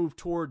sharp line move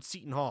toward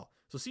Seton Hall.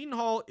 So Seton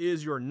Hall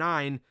is your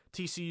 9,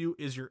 TCU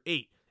is your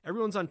 8.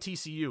 Everyone's on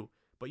TCU,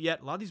 but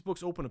yet a lot of these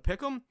books open to pick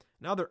them.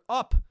 Now they're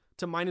up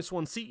to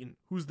 -1 Seton,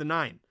 who's the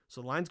 9.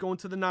 So the line's going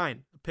to the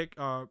 9. Pick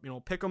them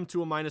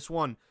to a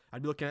 -1.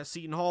 I'd be looking at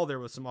Seton Hall there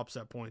with some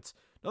upset points.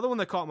 Another one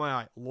that caught my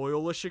eye,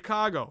 Loyola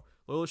Chicago.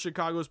 Loyola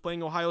Chicago is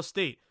playing Ohio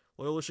State.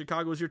 Loyola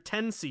Chicago is your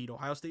 10 seed.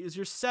 Ohio State is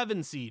your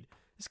 7 seed.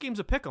 This game's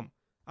a pick 'em.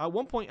 At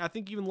one point, I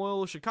think even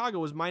Loyola Chicago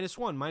was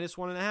 -1,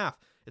 -1.5.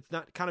 It's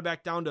not kind of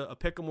back down to a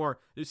pick 'em where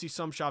you see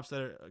some shops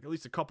that are, at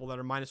least a couple that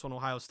are -1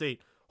 Ohio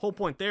State. Whole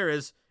point there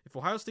is, if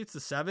Ohio State's the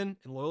 7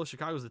 and Loyola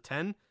Chicago's the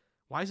 10,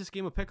 why is this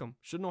game a pick 'em?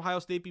 Shouldn't Ohio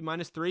State be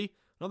 -3?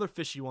 Another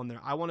fishy one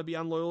there. I want to be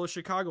on Loyola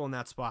Chicago in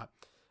that spot.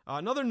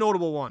 Another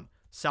notable one,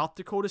 South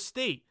Dakota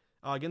State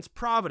against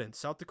Providence.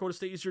 South Dakota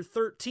State is your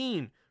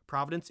 13.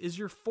 Providence is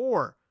your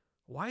 4.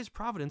 Why is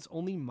Providence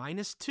only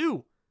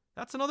 -2?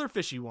 That's another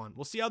fishy one.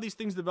 We'll see how these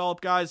things develop,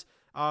 guys.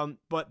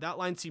 But that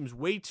line seems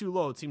way too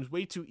low. It seems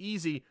way too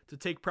easy to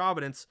take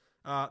Providence,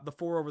 the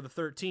 4 over the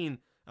 13.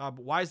 But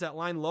why is that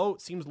line low?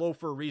 It seems low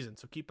for a reason.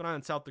 So keep an eye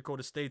on South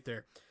Dakota State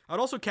there. I'd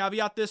also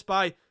caveat this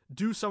by,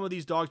 do some of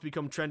these dogs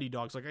become trendy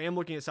dogs? Like I am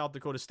looking at South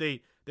Dakota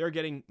State. They're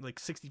getting like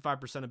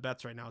 65% of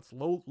bets right now. It's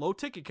low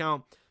ticket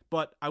count,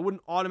 but I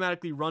wouldn't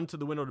automatically run to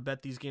the window to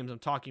bet these games I'm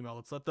talking about.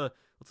 Let's let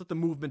the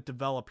movement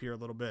develop here a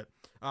little bit.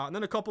 And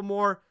then a couple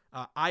more.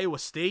 Iowa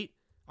State.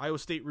 Iowa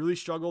State really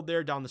struggled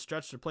there down the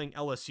stretch. They're playing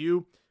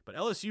LSU, but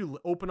LSU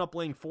open up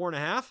laying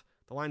 4.5.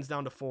 The line's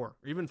down to 4,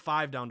 or even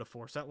 5 down to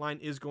 4. So that line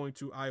is going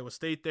to Iowa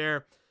State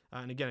there.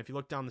 And again, if you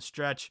look down the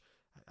stretch,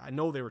 I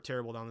know they were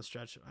terrible down the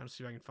stretch. I'll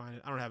see if I can find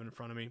it. I don't have it in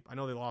front of me. I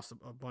know they lost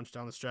a bunch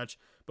down the stretch.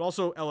 But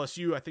also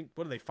LSU, I think,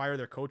 what did they fire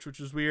their coach, which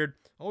was weird.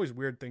 Always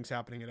weird things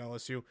happening at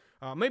LSU.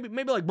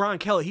 Maybe like Brian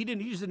Kelly. He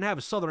just didn't have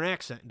a southern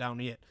accent down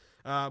yet.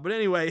 But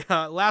anyway,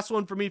 last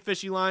one for me,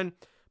 fishy line,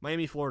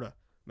 Miami, Florida.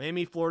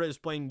 Miami, Florida is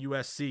playing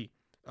USC.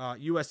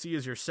 USC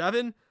is your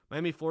 7.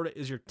 Miami, Florida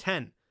is your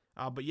 10.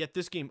 But yet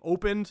this game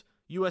opened.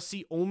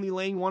 USC only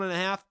laying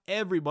 1.5.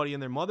 Everybody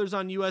and their mother's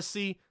on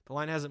USC. The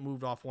line hasn't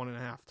moved off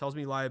 1.5. Tells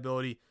me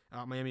liability.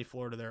 Miami,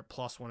 Florida there at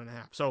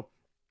 +1.5. So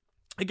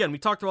again, we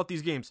talked about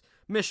these games.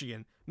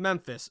 Michigan,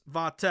 Memphis,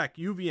 Va-Tech,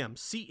 UVM,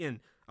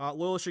 Seton,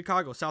 Loyola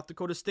Chicago, South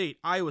Dakota State,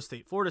 Iowa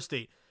State, Florida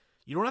State.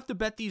 You don't have to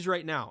bet these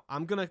right now.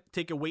 I'm going to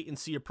take a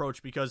wait-and-see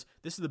approach because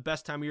this is the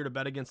best time of year to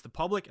bet against the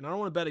public, and I don't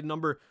want to bet a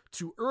number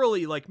too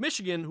early like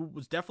Michigan, who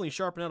was definitely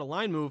sharpening out a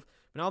line move.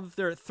 But now that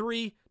they're at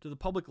 3, do the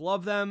public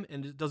love them,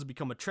 and does it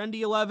become a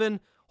trendy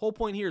 11? Whole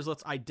point here is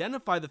let's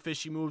identify the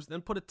fishy moves,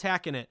 then put a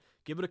tack in it.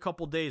 Give it a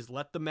couple days.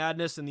 Let the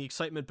madness and the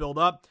excitement build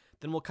up.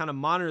 Then we'll kind of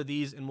monitor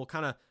these, and we'll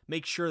kind of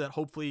make sure that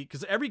hopefully,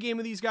 because every game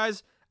of these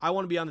guys, I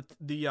want to be on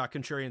the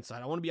contrarian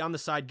side. I want to be on the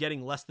side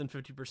getting less than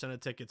 50% of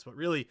tickets, but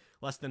really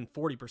less than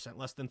 40%,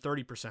 less than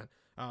 30%.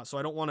 So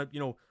I don't want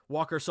to,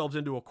 walk ourselves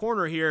into a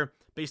corner here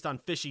based on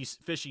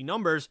fishy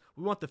numbers.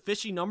 We want the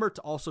fishy number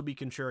to also be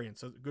contrarian.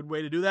 So a good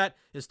way to do that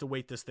is to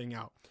wait this thing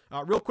out.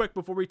 Real quick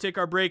before we take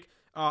our break,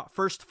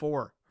 first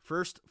four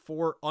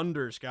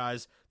unders,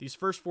 guys. These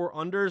first 4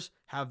 unders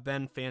have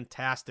been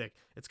fantastic.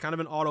 It's kind of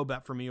an auto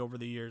bet for me over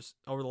the years.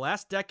 Over the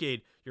last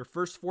decade, your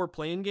first 4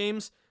 playing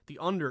games, the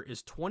under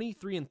is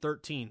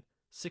 23-13,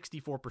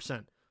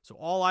 64%. So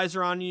all eyes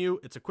are on you.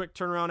 It's a quick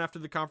turnaround after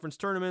the conference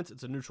tournaments.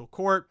 It's a neutral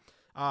court.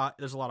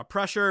 There's a lot of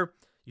pressure.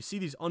 You see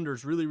these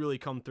unders really, really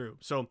come through.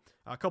 So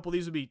a couple of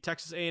these would be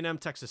Texas A&M,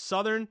 Texas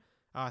Southern.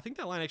 I think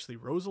that line actually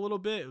rose a little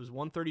bit. It was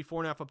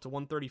 134.5 up to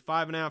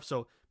 135.5.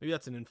 So maybe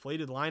that's an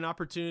inflated line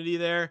opportunity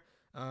there.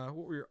 What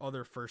were your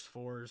other first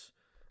 4s?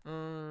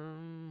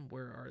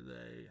 Where are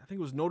they? I think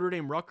it was Notre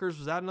Dame Rutgers.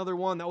 Was that another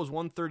one? That was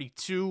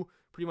 132.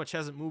 Pretty much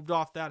hasn't moved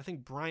off that. I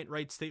think Bryant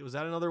Wright State, was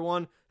that another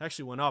one? It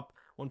actually went up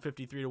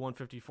 153 to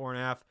 154.5.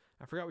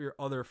 I forgot what your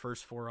other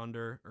first 4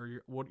 under,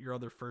 or what your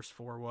other first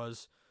 4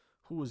 was.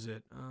 Who was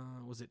it?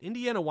 Was it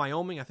Indiana,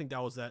 Wyoming? I think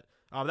that was that.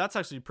 That's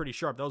actually pretty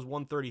sharp. That was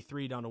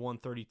 133 down to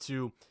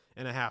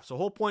 132.5. So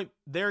whole point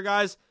there,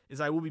 guys,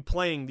 is I will be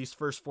playing these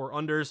first 4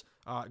 unders.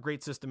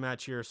 Great system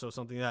match here. So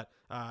something that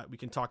we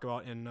can talk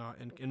about and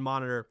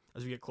monitor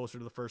as we get closer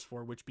to the first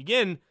 4, which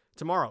begin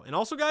tomorrow. And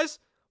also, guys,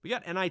 we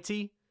got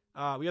NIT.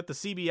 We got the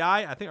CBI.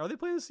 I think, are they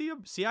playing the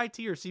CIT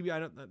or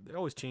CBI? They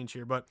always change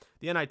here, but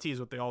the NIT is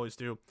what they always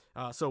do.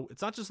 So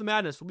it's not just the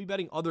Madness. We'll be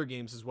betting other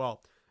games as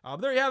well.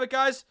 There you have it,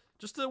 guys.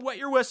 Just to wet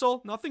your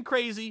whistle. Nothing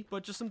crazy,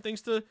 but just some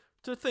things to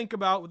think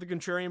about with the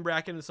contrarian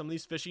bracket and some of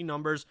these fishy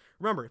numbers.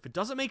 Remember, if it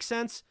doesn't make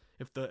sense,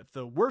 if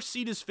the worst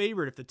seed is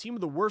favored, if the team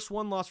with the worst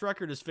one-loss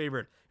record is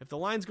favored, if the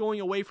line's going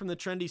away from the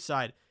trendy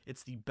side,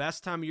 it's the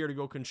best time of year to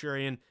go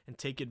contrarian and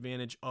take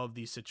advantage of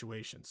these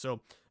situations.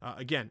 So,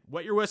 again,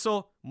 wet your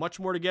whistle, much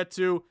more to get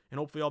to, and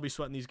hopefully I'll be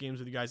sweating these games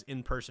with you guys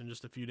in person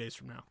just a few days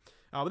from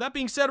now. With that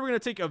being said, we're going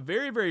to take a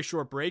very, very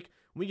short break.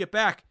 When we get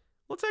back,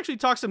 let's actually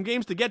talk some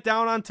games to get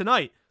down on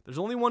tonight. There's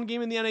only one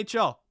game in the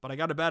NHL, but I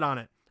got a bet on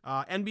it.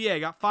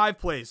 NBA, got 5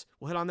 plays.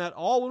 We'll hit on that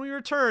all when we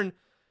return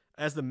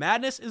as the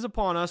madness is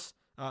upon us.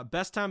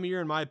 Best time of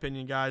year, in my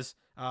opinion, guys.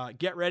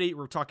 Get ready.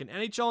 We're talking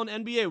NHL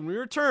and NBA when we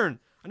return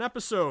on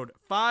episode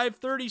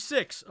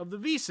 536 of the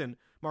VSiN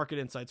Market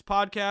Insights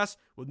podcast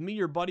with me,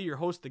 your buddy, your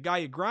host, the guy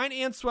you grind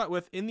and sweat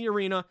with in the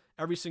arena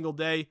every single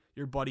day,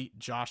 your buddy,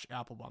 Josh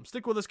Appelbaum.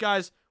 Stick with us,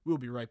 guys. We'll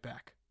be right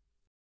back.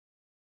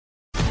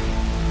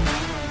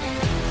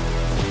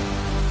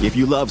 If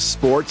you love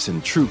sports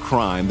and true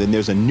crime, then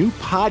there's a new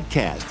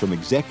podcast from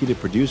executive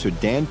producer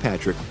Dan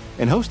Patrick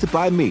and hosted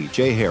by me,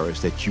 Jay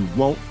Harris, that you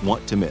won't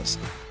want to miss.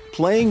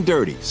 Playing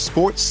Dirty: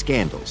 Sports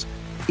Scandals.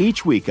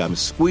 Each week, I'm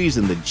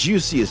squeezing the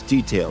juiciest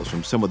details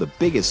from some of the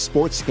biggest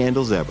sports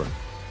scandals ever.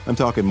 I'm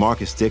talking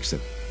Marcus Dixon,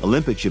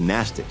 Olympic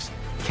gymnastics,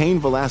 Cain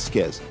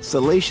Velasquez,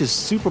 salacious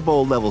Super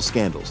Bowl-level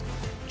scandals.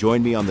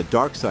 Join me on the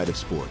dark side of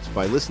sports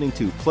by listening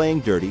to Playing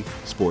Dirty: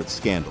 Sports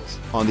Scandals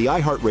on the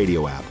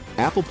iHeartRadio app,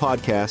 Apple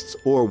Podcasts,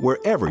 or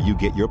wherever you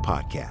get your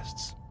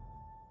podcasts.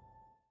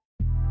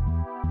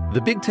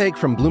 The Big Take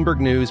from Bloomberg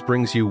News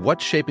brings you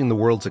what's shaping the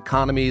world's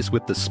economies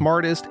with the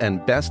smartest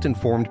and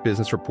best-informed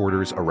business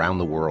reporters around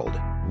the world.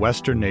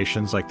 Western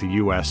nations like the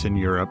U.S. and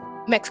Europe.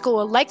 Mexico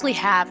will likely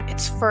have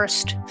its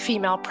first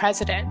female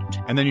president.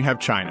 And then you have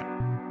China.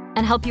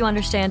 And help you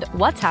understand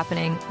what's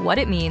happening, what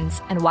it means,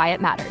 and why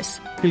it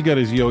matters. He'll get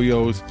his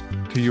yo-yos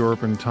to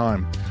Europe in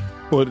time.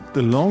 But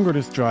the longer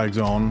this drags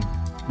on,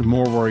 the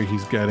more worried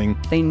he's getting.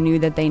 They knew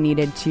that they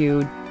needed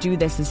to do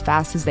this as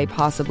fast as they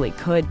possibly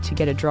could to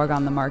get a drug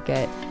on the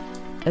market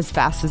as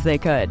fast as they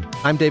could.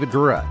 I'm David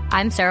Gura.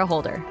 I'm Sarah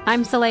Holder.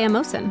 I'm Saleha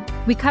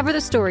Mohsen. We cover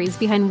the stories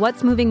behind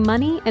what's moving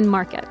money and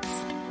markets.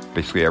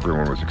 Basically,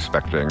 everyone was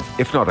expecting,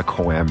 if not a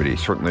calamity,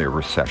 certainly a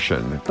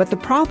recession. But the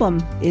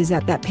problem is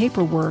that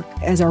paperwork,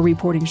 as our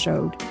reporting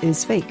showed,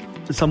 is fake.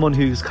 As someone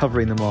who's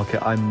covering the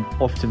market, I'm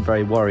often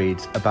very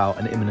worried about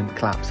an imminent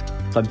collapse.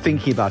 So I'm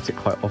thinking about it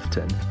quite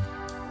often.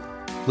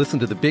 Listen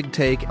to The Big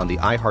Take on the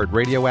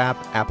iHeartRadio app,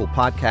 Apple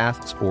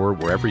Podcasts, or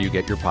wherever you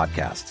get your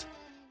podcasts.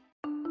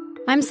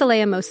 I'm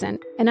Saleha Mohsen,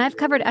 and I've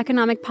covered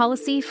economic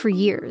policy for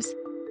years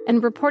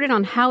and reported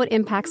on how it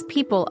impacts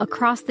people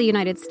across the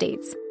United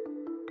States.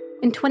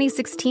 In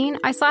 2016,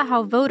 I saw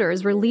how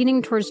voters were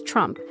leaning towards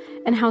Trump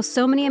and how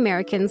so many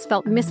Americans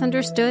felt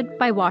misunderstood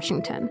by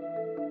Washington.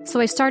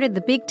 So I started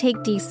The Big Take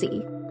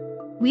DC.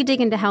 We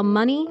dig into how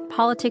money,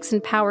 politics,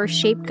 and power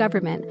shape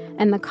government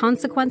and the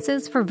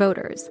consequences for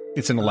voters.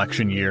 It's an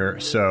election year,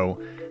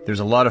 so there's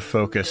a lot of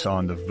focus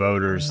on the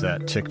voters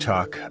that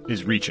TikTok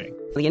is reaching.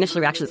 The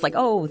initial reaction is like,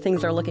 oh,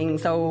 things are looking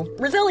so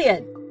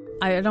resilient.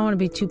 I don't want to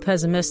be too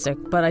pessimistic,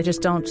 but I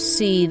just don't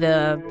see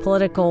the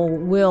political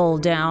will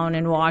down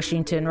in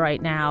Washington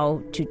right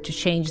now to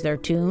change their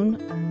tune.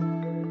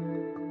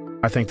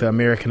 I think the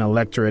American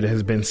electorate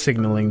has been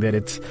signaling that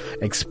it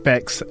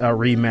expects a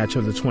rematch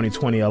of the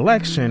 2020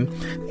 election.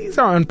 These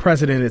are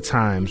unprecedented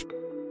times.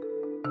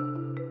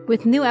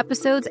 With new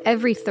episodes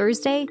every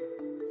Thursday,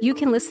 you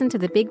can listen to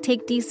The Big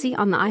Take DC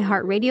on the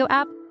iHeartRadio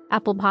app,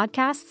 Apple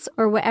Podcasts,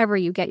 or wherever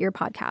you get your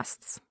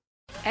podcasts.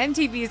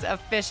 MTV's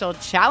official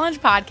Challenge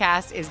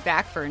podcast is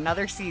back for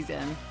another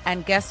season.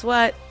 And guess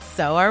what?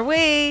 So are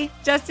we.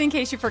 Just in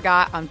case you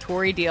forgot, I'm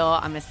Tori Deal.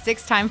 I'm a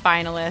 6-time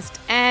finalist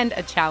and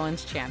a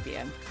Challenge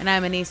champion. And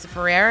I'm Anissa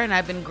Ferreira, and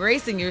I've been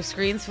gracing your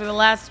screens for the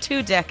last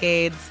 2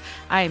 decades.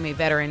 I am a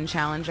veteran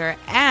challenger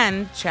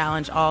and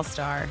Challenge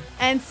All-Star.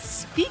 And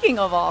speaking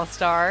of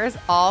All-Stars,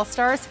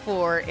 All-Stars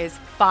 4 is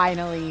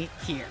finally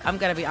here. I'm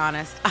going to be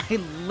honest. I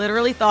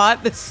literally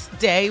thought this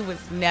day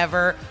was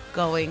never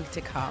going to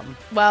come.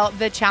 Well,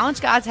 the Challenge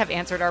gods have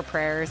answered our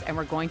prayers, and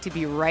we're going to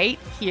be right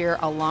here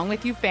along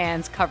with you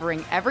fans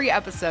covering every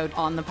episode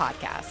on the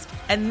podcast.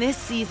 And this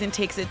season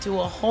takes it to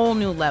a whole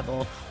new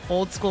level.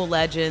 Old school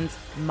legends,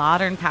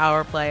 modern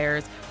power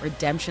players,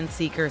 redemption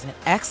seekers, and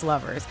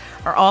ex-lovers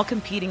are all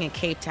competing in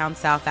Cape Town,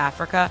 South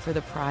Africa for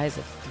the prize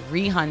of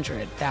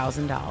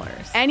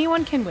 $300,000.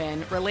 Anyone can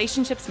win,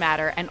 relationships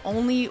matter, and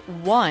only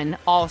one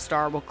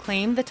All-Star will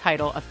claim the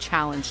title of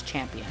Challenge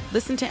champion.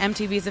 Listen to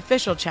MTV's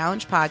official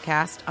Challenge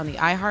podcast on the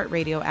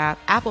iHeartRadio app,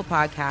 Apple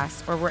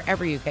Podcasts, or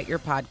wherever you get your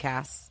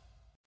podcasts.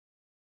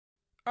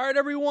 All right,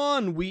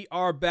 everyone, we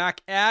are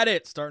back at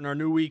it. Starting our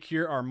new week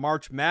here, our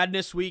March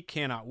Madness week.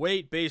 Cannot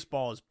wait.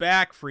 Baseball is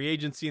back. Free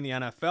agency in the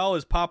NFL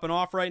is popping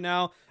off right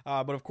now.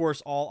 But of course,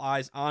 all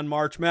eyes on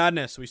March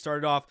Madness. So we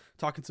started off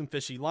talking some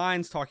fishy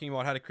lines, talking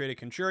about how to create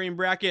a contrarian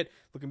bracket.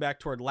 Looking back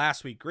toward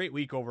last week, great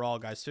week overall,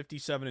 guys.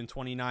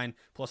 57-29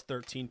 plus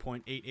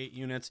 13.88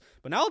 units.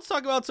 But now let's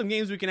talk about some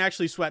games we can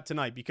actually sweat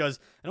tonight, because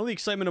I know the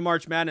excitement of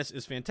March Madness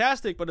is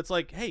fantastic, but it's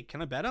like, hey,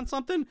 can I bet on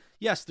something?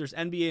 Yes, there's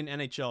NBA and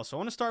NHL. So I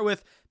want to start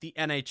with the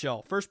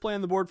NHL. First play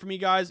on the board for me,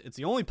 guys. It's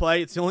the only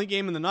play. It's the only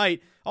game in the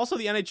night. Also,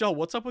 the NHL,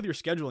 what's up with your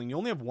scheduling? You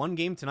only have one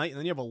game tonight, and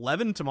then you have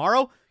 11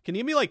 tomorrow? Can you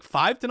give me like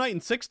 5 tonight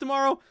and 6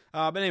 tomorrow?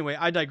 But anyway,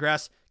 I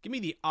digress. Give me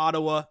the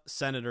Ottawa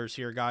Senators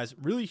here, guys.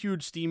 Really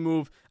huge steam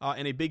move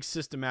and a big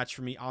system match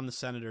for me on the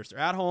Senators. They're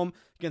at home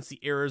against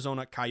the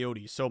Arizona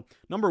Coyotes. So,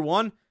 number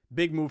one,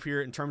 big move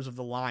here in terms of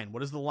the line.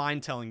 What is the line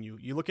telling you?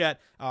 You look at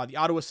the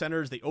Ottawa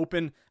Senators. They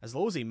open as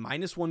low as a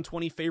minus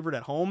 120 favorite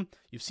at home.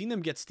 You've seen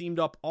them get steamed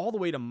up all the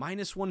way to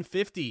minus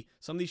 150.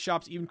 Some of these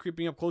shops even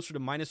creeping up closer to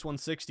minus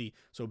 160.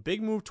 So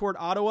big move toward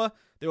Ottawa.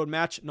 They would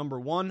match number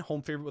one,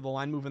 home favorite with a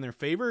line move in their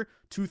favor.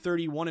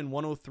 231 and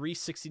 103,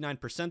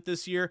 69%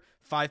 this year.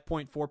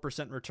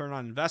 5.4% return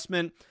on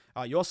investment.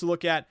 You also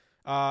look at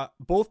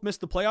both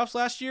missed the playoffs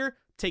last year.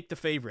 Take the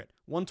favorite.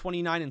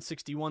 129 and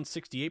 61,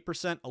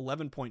 68%,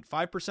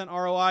 11.5%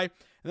 ROI. And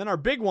then our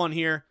big one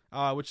here,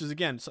 which is,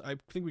 again, so I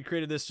think we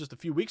created this just a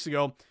few weeks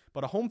ago,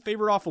 but a home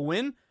favorite off a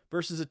win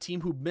versus a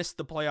team who missed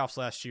the playoffs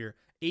last year.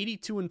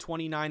 82 and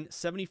 29,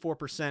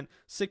 74%,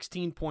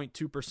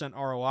 16.2%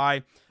 ROI.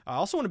 I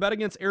also want to bet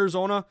against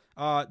Arizona.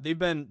 They've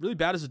been really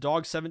bad as a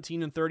dog,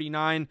 17 and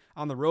 39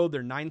 on the road.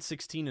 They're 9,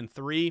 16 and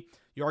 3.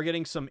 You are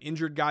getting some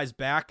injured guys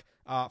back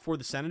for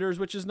the Senators,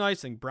 which is nice.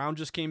 I think Brown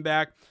just came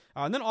back.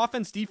 And then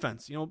offense,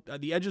 defense. You know,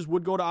 the edges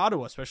would go to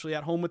Ottawa, especially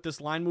at home with this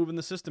line move in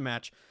the system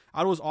match.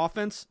 Ottawa's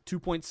offense,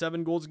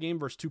 2.7 goals a game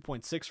versus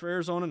 2.6 for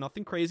Arizona.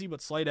 Nothing crazy,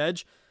 but slight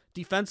edge.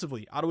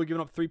 Defensively, Ottawa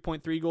giving up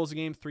 3.3 goals a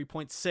game,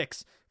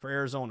 3.6 for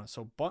Arizona.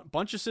 So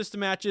bunch of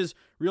system matches,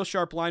 real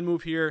sharp line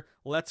move here.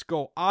 Let's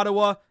go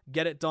Ottawa.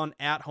 Get it done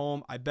at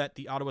home. I bet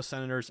the Ottawa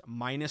Senators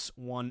minus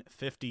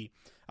 150.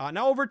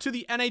 Now over to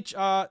the NHL.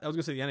 I was going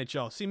to say the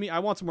NHL. See me, I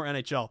want some more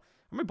NHL.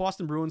 Are my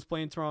Boston Bruins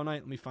playing tomorrow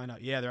night? Let me find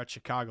out. Yeah, they're at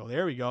Chicago.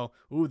 There we go.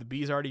 Ooh, the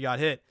Bees already got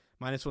hit.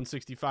 Minus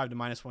 165 to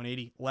minus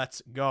 180.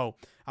 Let's go.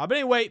 But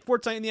anyway, for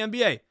tonight in the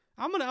NBA,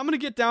 I'm gonna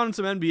get down in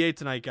some NBA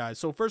tonight, guys.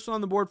 So first one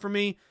on the board for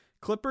me,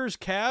 Clippers,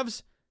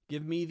 Cavs.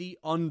 Give me the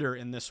under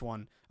in this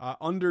one.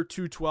 Under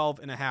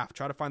 212.5.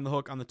 Try to find the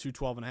hook on the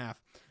 212.5.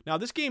 Now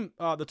this game,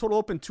 the total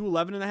opened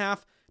 211.5.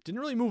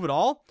 Didn't really move at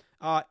all.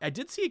 I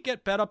did see it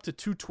get bet up to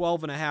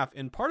 212.5,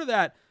 and part of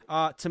that,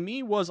 to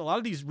me, was a lot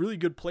of these really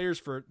good players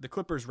for the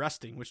Clippers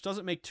resting, which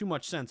doesn't make too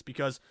much sense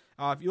because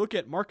if you look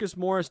at Marcus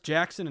Morris,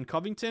 Jackson, and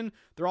Covington,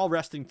 they're all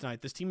resting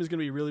tonight. This team is going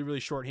to be really, really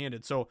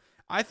shorthanded. So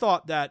I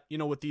thought that, you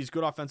know, with these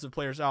good offensive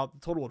players out, the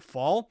total would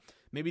fall.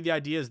 Maybe the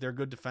idea is they're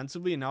good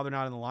defensively, and now they're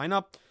not in the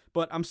lineup.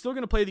 But I'm still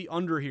going to play the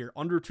under here,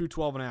 under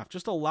 212.5.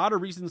 Just a lot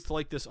of reasons to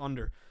like this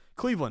under.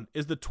 Cleveland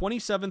is the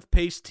 27th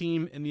pace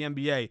team in the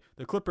NBA.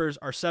 The Clippers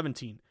are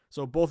 17.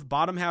 So both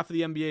bottom half of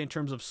the NBA in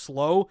terms of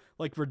slow,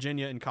 like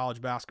Virginia in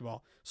college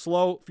basketball.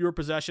 Slow, fewer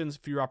possessions,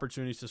 fewer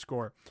opportunities to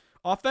score.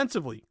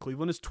 Offensively,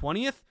 Cleveland is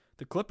 20th.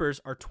 The Clippers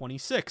are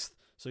 26th.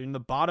 So you're in the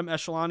bottom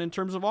echelon in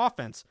terms of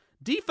offense.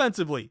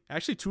 Defensively,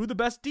 actually two of the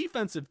best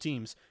defensive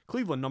teams.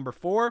 Cleveland, number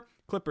 4.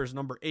 Clippers,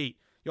 number 8.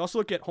 You also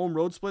look at home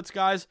road splits,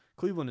 guys.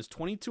 Cleveland is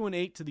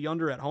 22-8 to the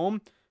under at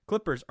home.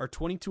 Clippers are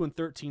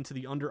 22-13 to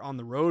the under on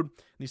the road.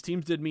 And these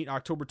teams did meet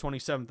October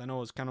 27th. I know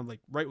it was kind of like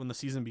right when the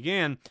season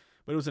began,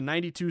 but it was a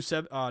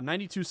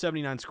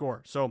 92-79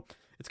 score. So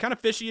it's kind of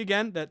fishy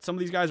again that some of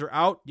these guys are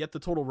out, yet the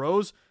total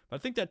rose. But I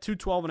think that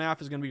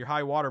 212.5 is going to be your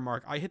high water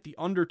mark. I hit the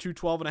under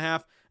 212.5.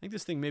 I think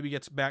this thing maybe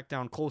gets back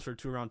down closer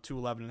to around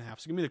 211.5.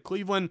 So give me the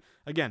Cleveland,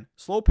 again,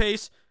 slow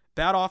pace,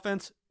 bad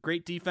offense,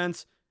 great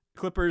defense.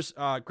 Clippers,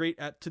 great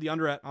to the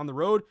under on the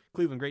road.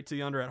 Cleveland, great to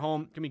the under at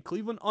home. Give me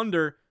Cleveland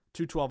under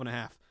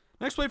 212.5.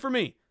 Next play for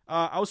me.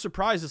 I was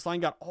surprised this line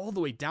got all the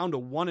way down to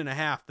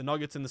 1.5. The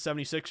Nuggets and the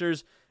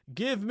 76ers.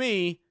 Give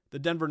me the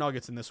Denver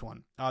Nuggets in this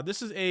one.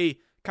 This is a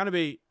kind of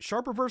a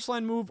sharp reverse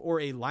line move or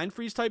a line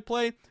freeze type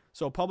play.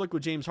 So public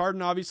with James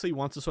Harden, obviously,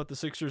 wants to sweat the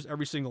Sixers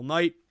every single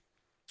night.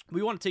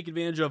 We want to take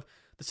advantage of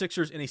the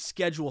Sixers in a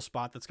schedule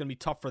spot that's going to be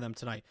tough for them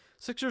tonight.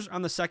 Sixers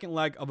on the second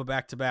leg of a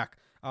back-to-back.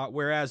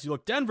 Whereas you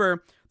look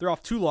Denver, they're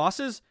off 2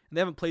 losses, and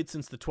they haven't played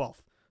since the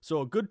 12th.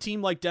 So a good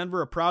team like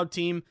Denver, a proud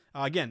team.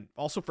 Again,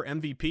 also for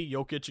MVP,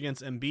 Jokic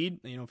against Embiid.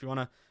 You know, if you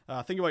want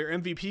to think about your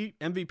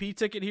MVP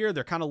ticket here,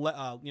 they're kind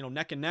of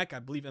neck and neck. I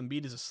believe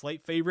Embiid is a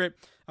slight favorite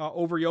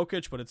over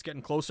Jokic, but it's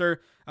getting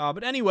closer.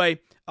 But anyway,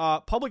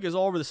 public is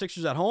all over the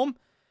Sixers at home,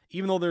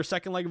 even though they're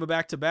second leg of a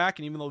back-to-back,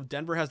 and even though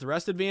Denver has the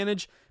rest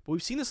advantage. But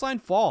we've seen this line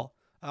fall.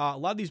 A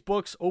lot of these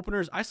books,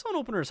 openers, I saw an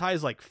opener as high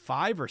as like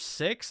 5 or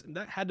 6. And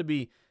that had to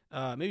be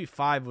maybe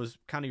 5 was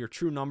kind of your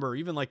true number, or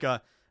even like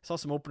I saw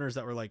some openers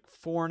that were like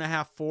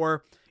 4.5,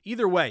 4.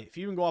 Either way, if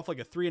you even go off like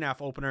a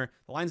 3.5 opener,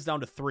 the line's down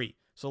to 3.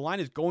 So the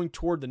line is going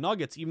toward the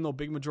Nuggets, even though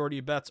big majority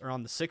of bets are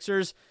on the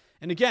Sixers.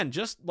 And again,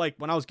 just like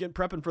when I was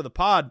prepping for the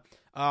pod,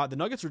 the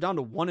Nuggets are down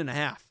to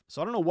 1.5.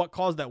 So I don't know what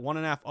caused that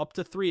 1.5 up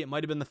to 3. It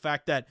might have been the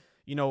fact that,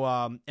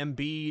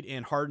 Embiid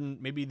and Harden,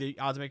 maybe the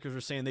odds makers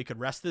were saying they could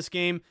rest this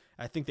game.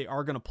 I think they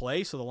are going to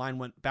play, so the line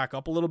went back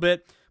up a little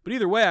bit. But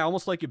either way, I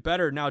almost like it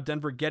better now.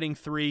 Denver getting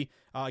 3.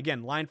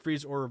 Again, line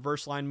freeze or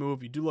reverse line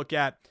move. You do look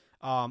at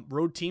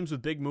road teams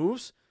with big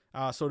moves.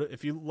 So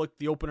if you look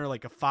the opener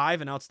like a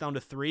 5 and now it's down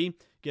to 3,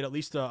 get at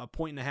least a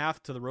 1.5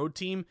 to the road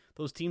team.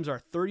 Those teams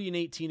are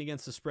 30-18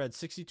 against the spread,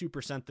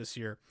 62% this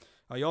year.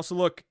 You also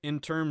look in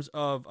terms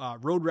of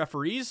road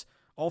referees,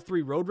 all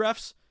 3 road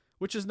refs,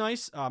 which is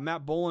nice.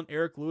 Matt Boland,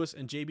 Eric Lewis,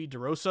 and JB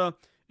DeRosa.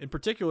 In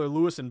particular,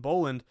 Lewis and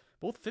Boland,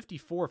 both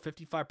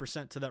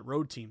 55% to that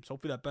road team. So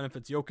hopefully that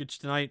benefits Jokic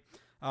tonight.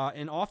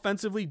 And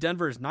offensively,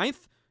 Denver is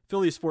 9th,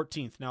 Philly is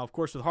 14th. Now, of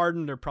course, with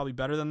Harden, they're probably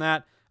better than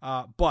that.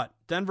 But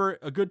Denver,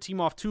 a good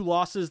team off 2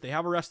 losses. They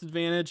have a rest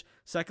advantage.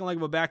 Second leg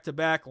of a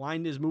back-to-back.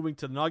 Line is moving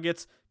to the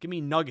Nuggets. Give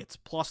me Nuggets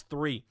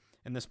 +3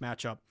 in this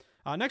matchup.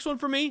 Next one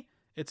for me,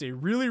 it's a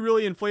really,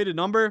 really inflated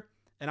number,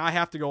 and I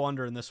have to go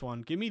under in this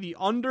one. Give me the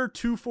under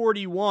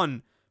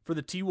 241 for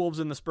the T-Wolves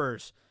and the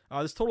Spurs.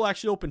 This total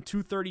actually opened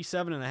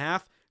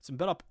 237.5. It's been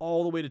bet up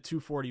all the way to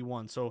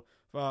 241. So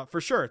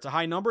for sure, it's a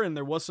high number, and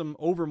there was some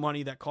over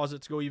money that caused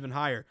it to go even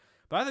higher.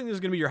 But I think this is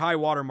going to be your high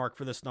water mark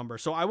for this number.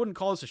 So I wouldn't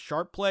call this a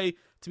sharp play.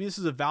 To me, this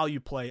is a value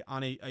play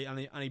on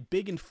a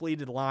big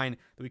inflated line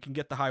that we can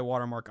get the high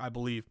water mark, I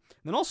believe.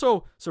 And then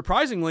also,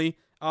 surprisingly,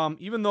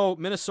 even though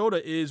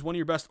Minnesota is one of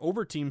your best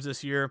over teams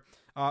this year,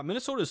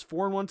 Minnesota is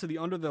 4-1 to the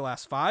under their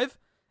last 5.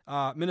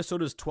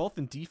 Minnesota is 12th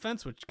in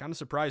defense, which kind of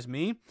surprised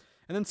me.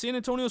 And then San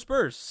Antonio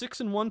Spurs,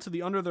 6-1 to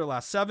the under their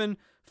last 7,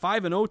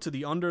 5-0 to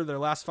the under their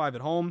last 5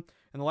 at home.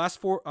 And the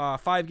last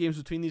 5 games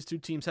between these two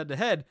teams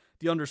head-to-head,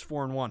 the under's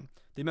 4-1.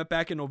 They met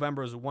back in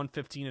November as a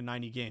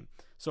 115-90 game.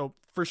 So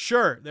for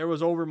sure, there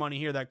was over money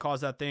here that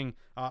caused that thing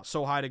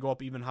so high to go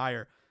up even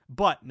higher.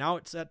 But now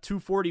it's at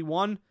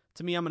 241.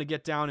 To me, I'm going to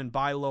get down and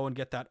buy low and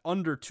get that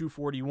under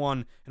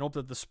 241 and hope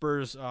that the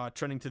Spurs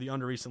trending to the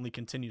under recently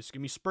continues.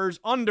 Give me Spurs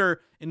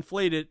under,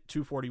 inflated,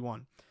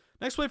 241.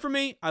 Next play for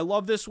me, I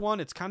love this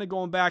one. It's kind of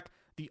going back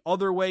the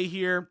other way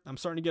here. I'm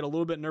starting to get a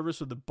little bit nervous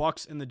with the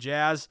Bucks and the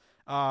Jazz,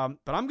 but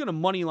I'm going to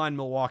money line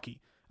Milwaukee.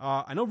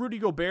 I know Rudy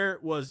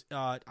Gobert was,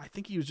 I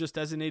think he was just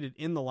designated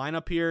in the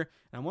lineup here,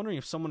 and I'm wondering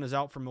if someone is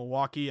out for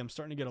Milwaukee. I'm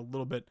starting to get a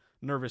little bit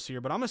nervous here,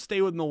 but I'm going to stay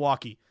with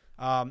Milwaukee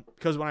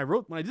because when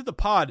I did the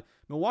pod,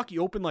 Milwaukee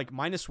opened like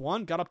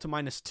 -1, got up to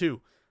 -2.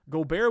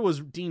 Gobert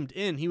was deemed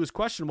in. He was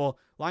questionable.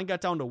 Line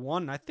got down to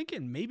 1, and I think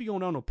it may be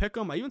going down to pick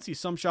 'em. I even see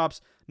some shops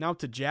now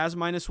to Jazz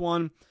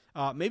 -1.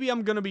 Maybe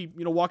I'm going to be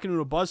walking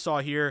into a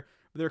buzzsaw here,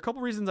 but there are a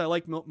couple reasons I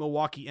like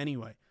Milwaukee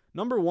anyway.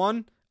 Number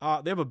one,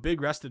 they have a big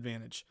rest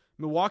advantage.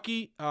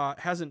 Milwaukee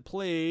hasn't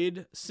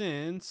played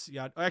since,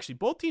 actually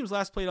both teams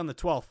last played on the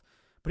 12th.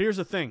 But here's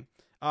the thing.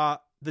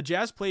 The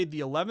Jazz played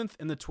the 11th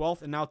and the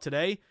 12th, and now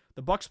today.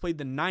 The Bucks played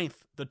the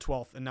 9th, the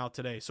 12th, and now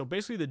today. So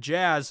basically the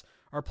Jazz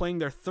are playing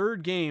their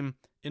 3rd game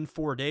in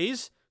 4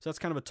 days. So that's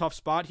kind of a tough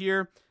spot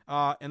here.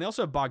 And they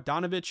also have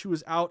Bogdanovic, who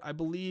is out, I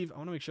believe. I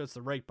want to make sure it's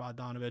the right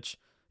Bogdanovic.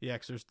 Yeah,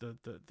 because there's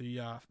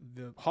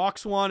the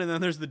Hawks one, and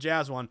then there's the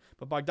Jazz one.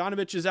 But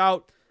Bogdanovic is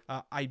out.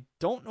 I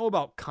don't know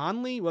about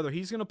Conley, whether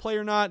he's going to play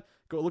or not.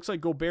 It looks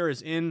like Gobert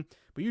is in.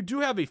 But you do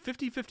have a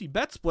 50-50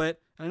 bet split.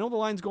 And I know the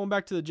line's going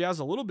back to the Jazz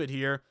a little bit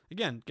here.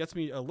 Again, gets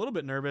me a little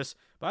bit nervous.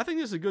 But I think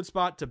this is a good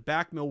spot to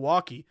back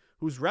Milwaukee,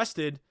 who's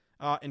rested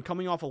and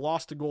coming off a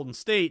loss to Golden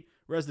State,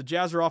 whereas the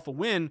Jazz are off a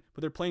win,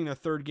 but they're playing their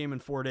 3rd game in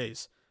 4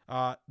 days.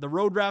 The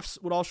road refs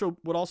would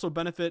also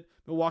benefit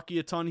Milwaukee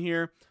a ton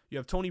here. You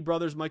have Tony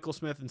Brothers, Michael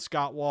Smith, and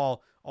Scott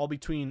Wall all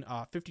between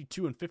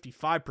 52 and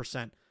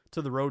 55%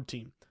 to the road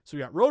team. So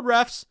we got road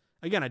refs.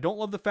 Again, I don't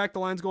love the fact the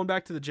line's going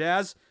back to the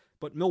Jazz,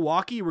 but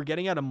Milwaukee, we're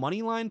getting at a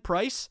money line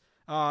price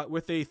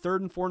with a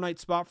 3rd and 4 night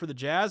spot for the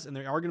Jazz, and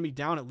they are going to be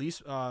down at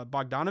least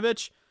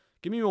Bogdanovic.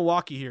 Give me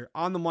Milwaukee here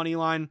on the money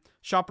line.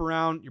 Shop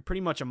around. You're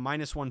pretty much a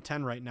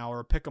 -110 right now, or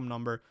a pick'em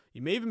number.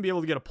 You may even be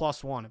able to get a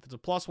 +1. If it's a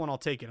 +1, I'll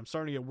take it. I'm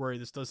starting to get worried.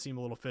 This does seem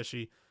a little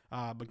fishy.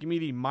 But give me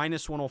the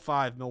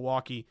 -105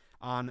 Milwaukee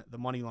on the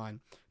money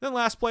line. Then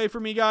last play for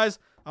me, guys.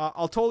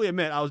 I'll totally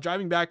admit, I was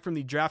driving back from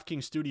the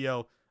DraftKings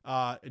studio.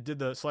 I did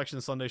the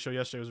Selection Sunday show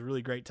yesterday. It was a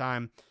really great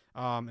time.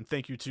 And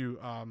thank you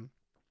to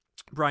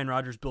Brian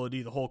Rogers, Bill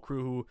D, the whole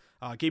crew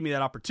who gave me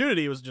that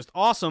opportunity. It was just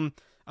awesome.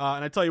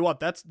 And I tell you what,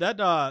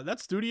 that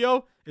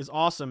studio is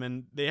awesome.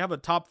 And they have a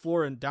top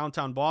floor in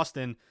downtown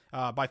Boston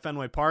by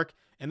Fenway Park.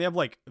 And they have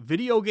like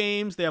video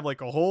games. They have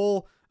like a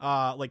whole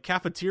like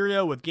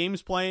cafeteria with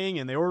games playing,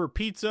 and they order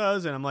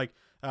pizzas. And I'm like,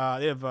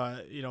 they have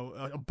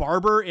a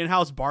barber,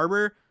 in-house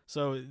barber.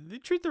 So they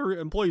treat their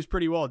employees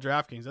pretty well at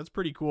DraftKings. That's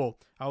pretty cool.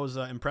 I was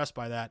impressed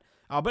by that.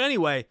 But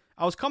anyway,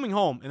 I was coming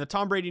home, and the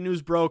Tom Brady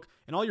news broke,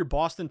 and all your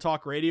Boston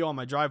talk radio on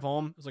my drive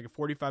home, it was like a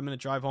 45-minute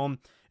drive home,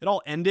 it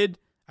all ended.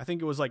 I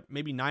think it was like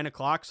maybe 9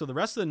 o'clock. So the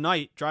rest of the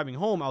night driving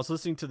home, I was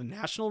listening to the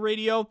national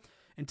radio.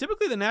 And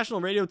typically the national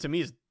radio to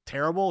me is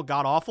terrible,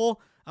 god-awful.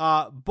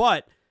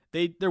 But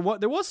There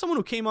was someone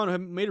who came on who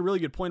made a really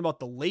good point about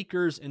the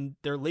Lakers and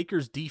their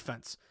Lakers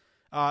defense.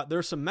 There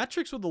are some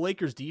metrics with the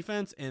Lakers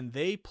defense, and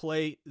they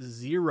play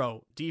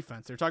zero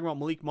defense. They're talking about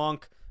Malik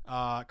Monk,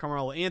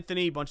 Carmelo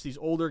Anthony, a bunch of these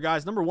older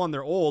guys. Number one,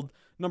 they're old.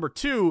 Number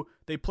two,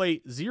 they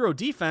play zero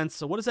defense.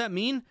 So what does that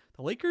mean?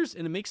 The Lakers,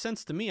 and it makes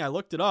sense to me. I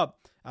looked it up,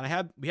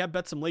 and we have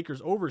bet some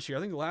Lakers overs here. I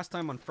think the last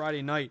time on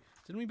Friday night,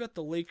 didn't we bet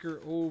the Laker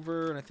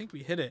over? And I think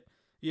we hit it.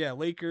 Yeah,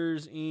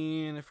 Lakers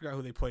and I forgot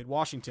who they played.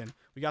 Washington.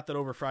 We got that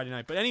over Friday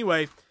night. But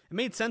anyway, it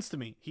made sense to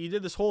me. He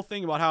did this whole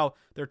thing about how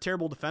they're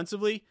terrible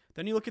defensively.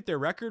 Then you look at their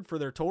record for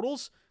their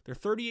totals. They're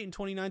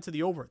 38-29 to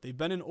the over. They've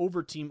been an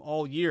over team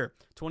all year.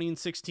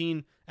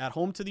 20-16 at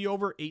home to the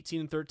over,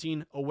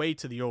 18-13 away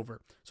to the over.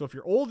 So if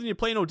you're old and you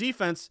play no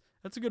defense,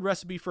 that's a good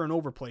recipe for an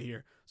overplay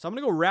here. So I'm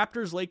going to go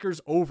Raptors,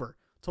 Lakers over.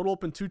 Total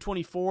open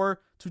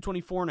 224,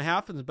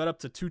 224.5, and it's bet up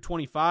to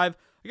 225.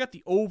 I got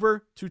the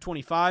over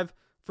 225.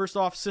 First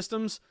off,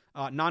 systems,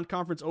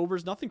 non-conference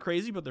overs, nothing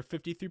crazy, but they're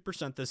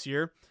 53% this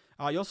year.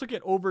 You also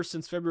get overs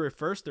since February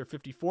 1st. They're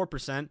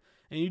 54%.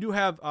 And you do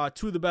have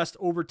two of the best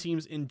over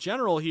teams in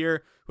general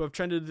here who have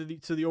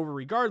trended to the over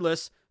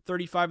regardless.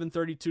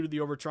 35-32 to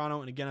the over Toronto.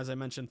 And again, as I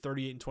mentioned,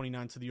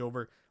 38-29 to the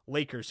over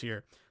Lakers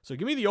here. So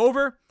give me the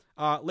over.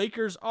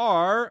 Lakers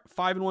are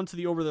 5-1 to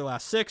the over their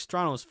last 6.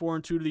 Toronto is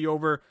 4-2 to the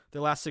over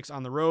their last 6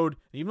 on the road.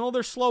 And even though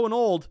they're slow and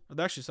old,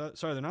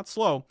 they're not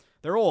slow,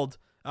 they're old.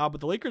 But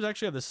the Lakers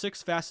actually have the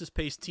 6th fastest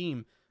paced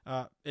team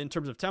in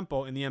terms of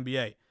tempo in the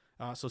NBA.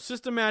 So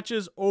system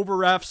matches, over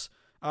refs,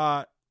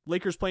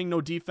 Lakers playing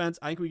no defense.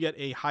 I think we get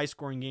a high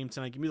scoring game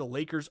tonight. Give me the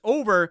Lakers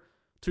over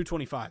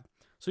 225.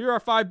 So here are our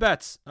 5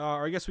 bets.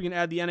 Or I guess we can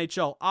add the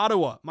NHL.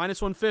 Ottawa,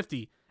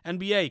 -150.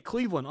 NBA,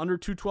 Cleveland, under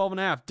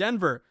 212.5.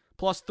 Denver,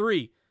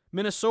 +3.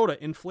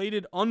 Minnesota,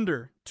 inflated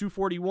under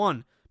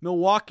 241.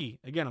 Milwaukee,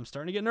 again, I'm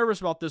starting to get nervous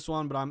about this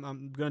one, but I'm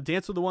going to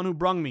dance with the one who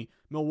brung me.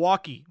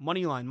 Milwaukee,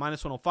 money line,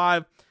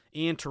 -105.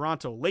 And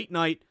Toronto, late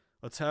night.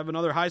 Let's have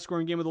another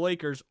high-scoring game of the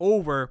Lakers,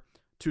 over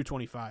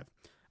 225.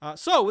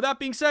 So, with that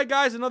being said,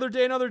 guys, another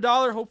day, another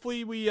dollar.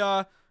 Hopefully we, hit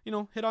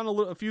on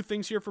a few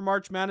things here for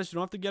March Madness. You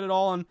don't have to get it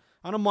all on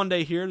a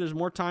Monday here. There's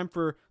more time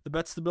for the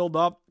bets to build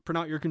up. Print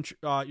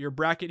out your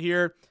bracket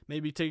here.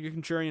 Maybe take a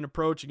contrarian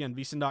approach. Again,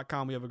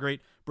 VSiN.com. We have a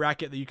great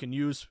bracket that you can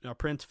use,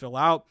 print, fill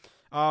out.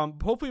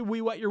 Hopefully we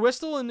wet your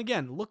whistle, and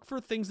again, look for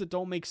things that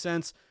don't make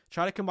sense.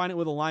 Try to combine it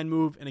with a line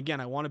move, and again,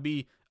 I want to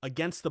be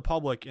against the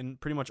public in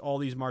pretty much all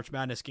these March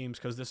Madness games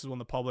because this is when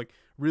the public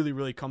really,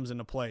 really comes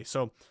into play.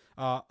 So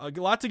a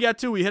lot to get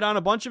to. We hit on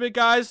a bunch of it,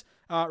 guys.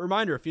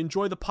 Reminder, if you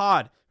enjoy the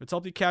pod, it's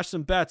helped you cash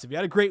some bets. If you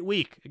had a great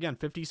week, again,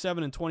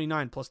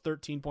 57-29 plus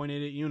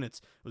 13.88 units.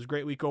 It was a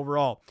great week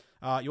overall.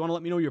 You want to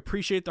let me know you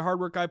appreciate the hard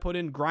work I put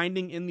in,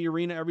 grinding in the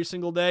arena every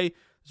single day.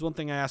 There's one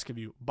thing I ask of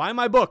you. Buy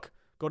my book.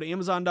 Go to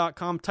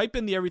Amazon.com, type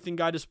in the Everything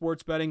Guide to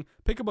Sports Betting,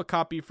 pick up a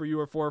copy for you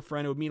or for a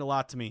friend. It would mean a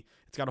lot to me.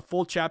 It's got a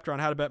full chapter on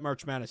how to bet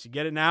March Madness. You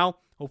get it now.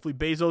 Hopefully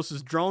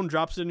Bezos' drone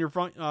drops it in your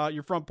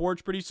front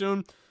porch pretty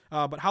soon.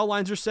 But how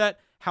lines are set,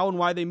 how and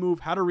why they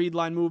move, how to read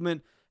line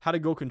movement, how to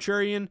go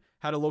contrarian,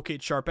 how to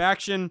locate sharp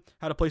action,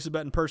 how to place a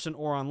bet in person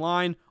or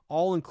online,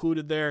 all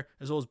included there,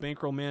 as well as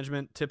bankroll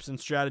management, tips and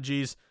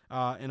strategies,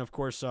 and of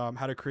course,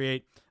 how to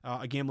create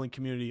a gambling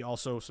community,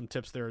 also some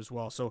tips there as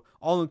well. So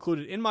all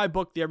included in my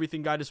book, The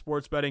Everything Guide to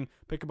Sports Betting.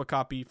 Pick up a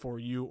copy for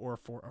you or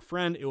for a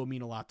friend. It will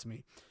mean a lot to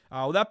me.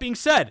 With that being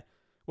said,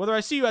 whether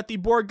I see you at the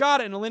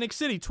Borgata in Atlantic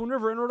City, Twin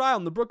River in Rhode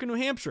Island, the Brook in New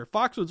Hampshire,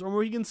 Foxwoods or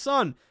Mohegan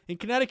Sun in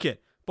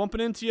Connecticut,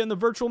 bumping into you in the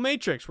virtual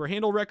matrix where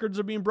handle records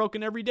are being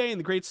broken every day in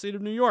the great state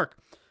of New York,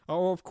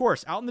 or of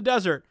course, out in the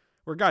desert,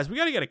 where, guys, we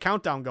got to get a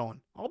countdown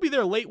going. I'll be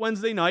there late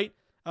Wednesday night.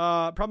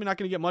 Probably not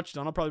going to get much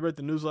done. I'll probably write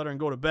the newsletter and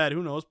go to bed.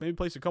 Who knows? Maybe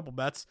place a couple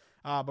bets.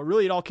 But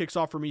really, it all kicks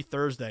off for me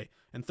Thursday.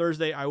 And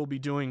Thursday, I will be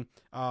doing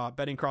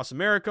Betting Across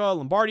America,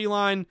 Lombardi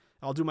Line.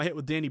 I'll do my hit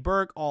with Danny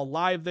Burke, all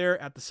live there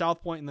at the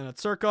South Point and then at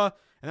Circa.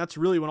 And that's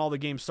really when all the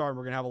games start. And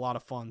we're going to have a lot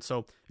of fun.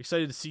 So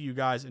excited to see you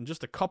guys in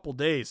just a couple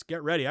days.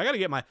 Get ready. I got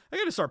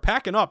to start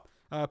packing up,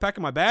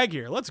 packing my bag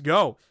here. Let's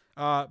go.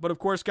 But of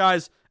course,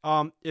 guys,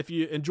 if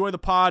you enjoy the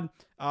pod,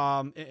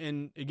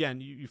 and again,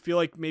 you feel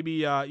like maybe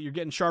you're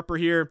getting sharper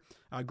here,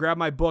 grab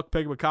my book,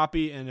 pick up a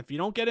copy, and if you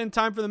don't get in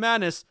time for the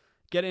madness,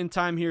 get in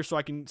time here so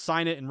I can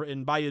sign it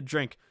and buy you a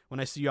drink when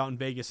I see you out in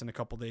Vegas in a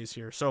couple days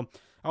here. So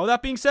with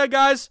that being said,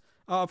 guys,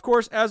 of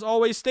course, as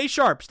always, stay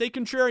sharp, stay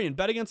contrarian,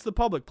 bet against the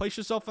public, place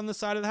yourself on the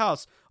side of the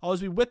house. Always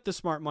be with the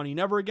smart money,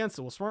 never against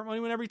it. Will smart money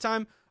win every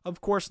time?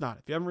 Of course not.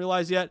 If you haven't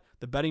realized yet,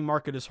 the betting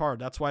market is hard.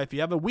 That's why if you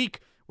have a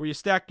week where you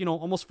stack,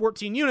 almost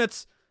 14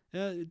 units,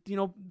 allow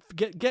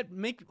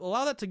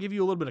that to give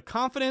you a little bit of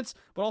confidence,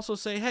 but also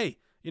say, hey,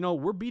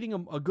 we're beating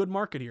a good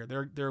market here.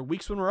 There are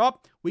weeks when we're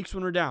up, weeks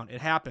when we're down.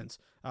 It happens.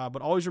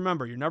 But always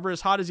remember, you're never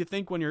as hot as you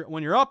think when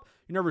you're up.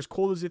 You're never as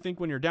cold as you think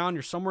when you're down.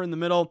 You're somewhere in the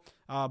middle.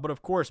 But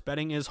of course,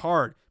 betting is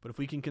hard. But if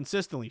we can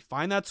consistently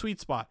find that sweet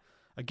spot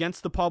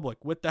against the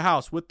public, with the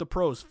house, with the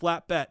pros,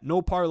 flat bet,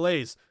 no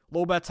parlays,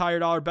 low bets, higher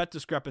dollar bet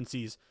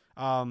discrepancies,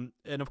 and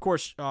of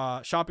course,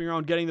 shopping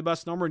around, getting the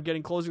best number and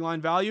getting closing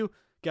line value,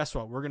 guess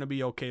what? We're going to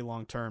be okay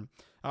long term.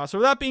 So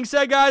with that being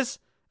said, guys,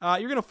 you're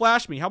going to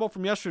flash me. How about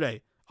from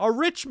yesterday? A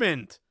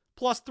Richmond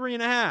plus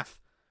 3.5.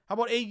 How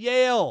about a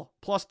Yale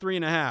plus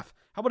 3.5?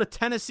 How about a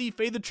Tennessee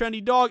fade the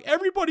trendy dog?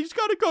 Everybody's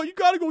got to go. You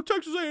got to go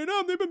Texas A&M.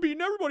 They've been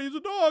beating everybody as a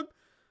dog.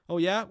 Oh,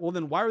 yeah? Well,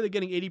 then why were they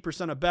getting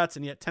 80% of bets,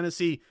 and yet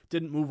Tennessee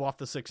didn't move off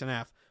the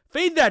 6.5?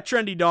 Fade that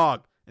trendy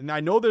dog. And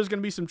I know there's going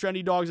to be some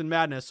trendy dogs in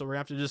Madness, so we're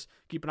going to have to just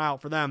keep an eye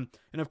out for them.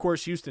 And, of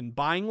course, Houston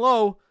buying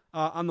low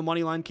on the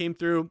money line came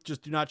through.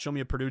 Just do not show me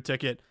a Purdue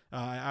ticket.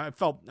 I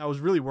was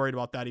really worried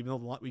about that, even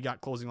though we got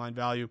closing line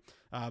value.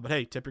 But,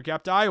 hey, tip your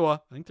cap to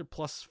Iowa. I think they're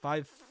plus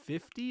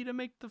 550 to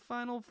make the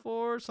Final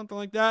Four, something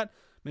like that.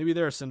 Maybe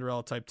they're a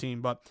Cinderella-type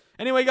team. But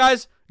anyway,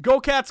 guys, go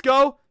Cats,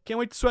 go. Can't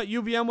wait to sweat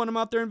UVM when I'm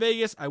out there in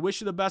Vegas. I wish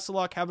you the best of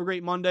luck. Have a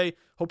great Monday.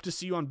 Hope to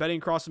see you on Betting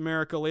Across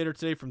America later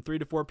today from 3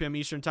 to 4 p.m.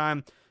 Eastern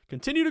Time.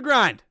 Continue to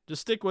grind.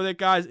 Just stick with it,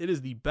 guys. It is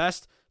the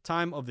best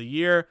time of the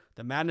year.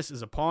 The madness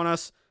is upon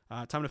us.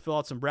 Time to fill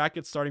out some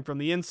brackets, starting from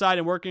the inside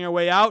and working our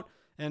way out.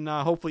 And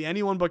hopefully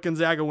anyone but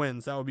Gonzaga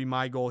wins. That would be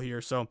my goal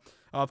here. So,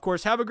 of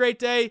course, have a great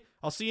day.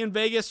 I'll see you in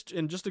Vegas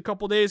in just a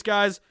couple days,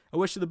 guys. I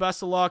wish you the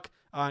best of luck.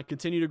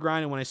 Continue to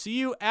grind. And when I see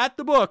you at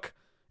the book,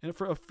 and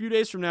for a few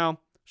days from now,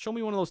 show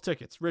me one of those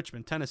tickets.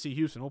 Richmond, Tennessee,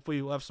 Houston. Hopefully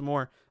you'll have some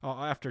more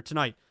after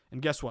tonight.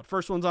 And guess what?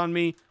 First one's on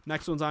me.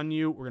 Next one's on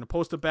you. We're going to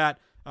post up at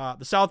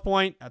the South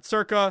Point, at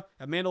Circa,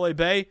 at Mandalay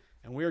Bay.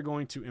 And we are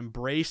going to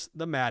embrace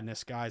the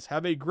madness, guys.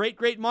 Have a great,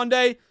 great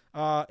Monday.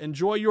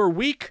 Enjoy your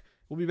week.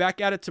 We'll be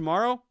back at it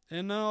tomorrow.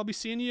 And I'll be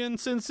seeing you in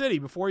Sin City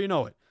before you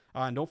know it.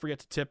 And don't forget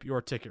to tip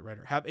your ticket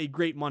writer. Have a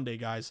great Monday,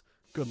 guys.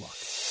 Good luck.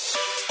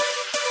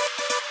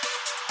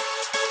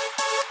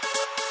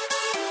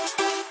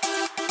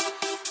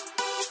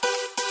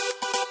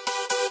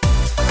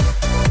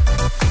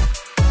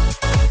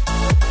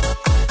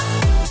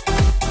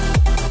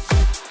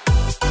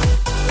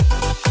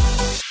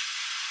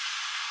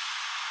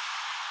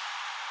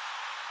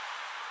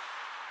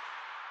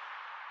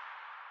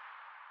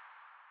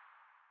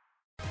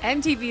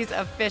 MTV's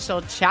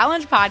official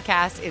Challenge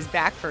podcast is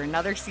back for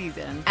another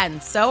season.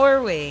 And so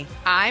are we.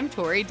 I'm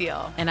Tori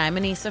Deal. And I'm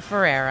Anissa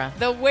Ferreira.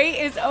 The wait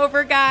is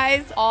over,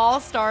 guys. All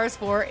Stars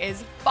 4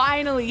 is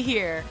finally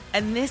here.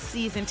 And this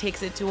season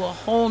takes it to a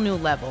whole new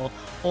level.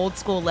 Old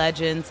school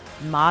legends,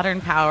 modern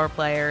power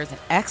players, and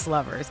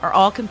ex-lovers are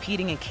all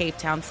competing in Cape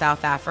Town,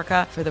 South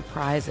Africa for the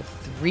prize of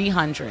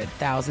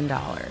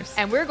 $300,000.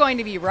 And we're going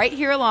to be right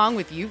here along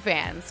with you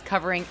fans,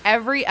 covering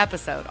every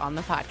episode on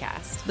the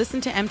podcast. Listen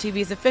to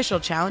MTV's official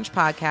Challenge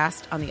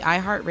podcast on the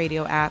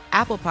iHeartRadio app,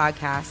 Apple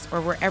Podcasts,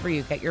 or wherever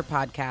you get your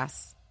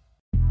podcasts.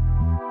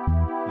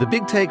 The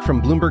Big Take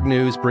from Bloomberg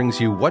News brings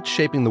you what's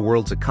shaping the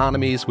world's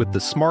economies with the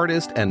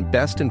smartest and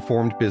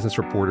best-informed business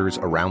reporters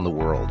around the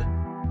world.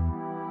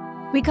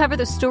 We cover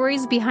the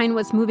stories behind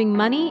what's moving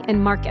money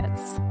and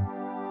markets,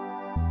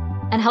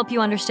 and help you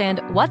understand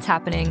what's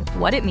happening,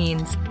 what it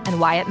means, and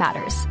why it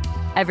matters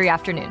every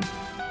afternoon.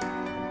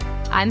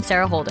 I'm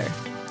Sarah Holder.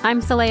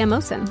 I'm Saleha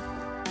Mohsin.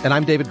 And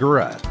I'm David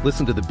Gura.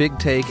 Listen to The Big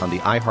Take on the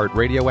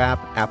iHeartRadio app,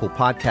 Apple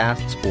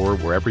Podcasts, or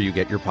wherever you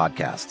get your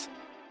podcasts.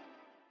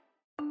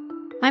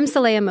 I'm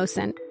Saleha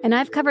Mohsin, and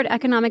I've covered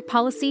economic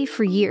policy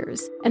for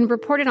years and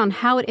reported on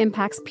how it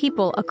impacts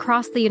people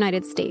across the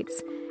United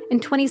States. In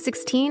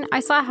 2016,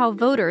 I saw how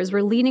voters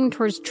were leaning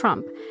towards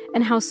Trump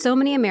and how so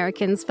many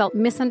Americans felt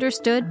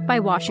misunderstood by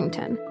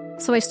Washington.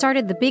 So I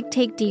started The Big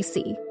Take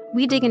DC.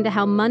 We dig into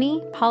how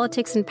money,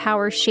 politics, and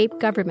power shape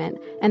government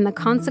and the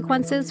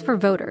consequences for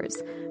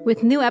voters.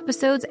 With new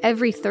episodes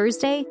every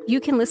Thursday, you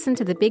can listen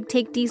to The Big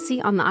Take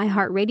DC on the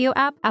iHeartRadio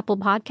app, Apple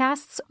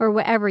Podcasts, or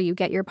wherever you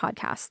get your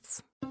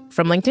podcasts.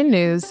 From LinkedIn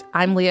News,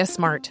 I'm Leah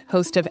Smart,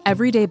 host of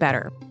Everyday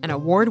Better, an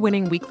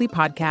award-winning weekly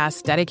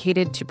podcast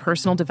dedicated to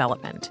personal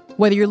development.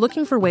 Whether you're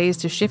looking for ways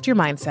to shift your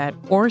mindset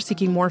or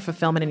seeking more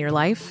fulfillment in your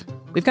life,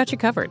 we've got you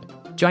covered.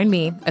 Join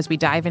me as we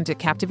dive into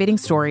captivating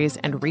stories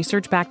and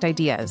research-backed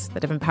ideas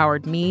that have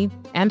empowered me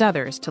and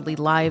others to lead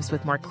lives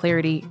with more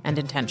clarity and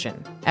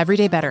intention.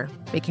 Everyday Better,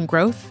 making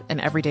growth an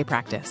everyday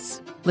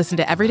practice. Listen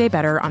to Everyday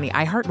Better on the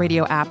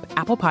iHeartRadio app,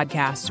 Apple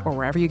Podcasts, or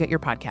wherever you get your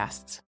podcasts.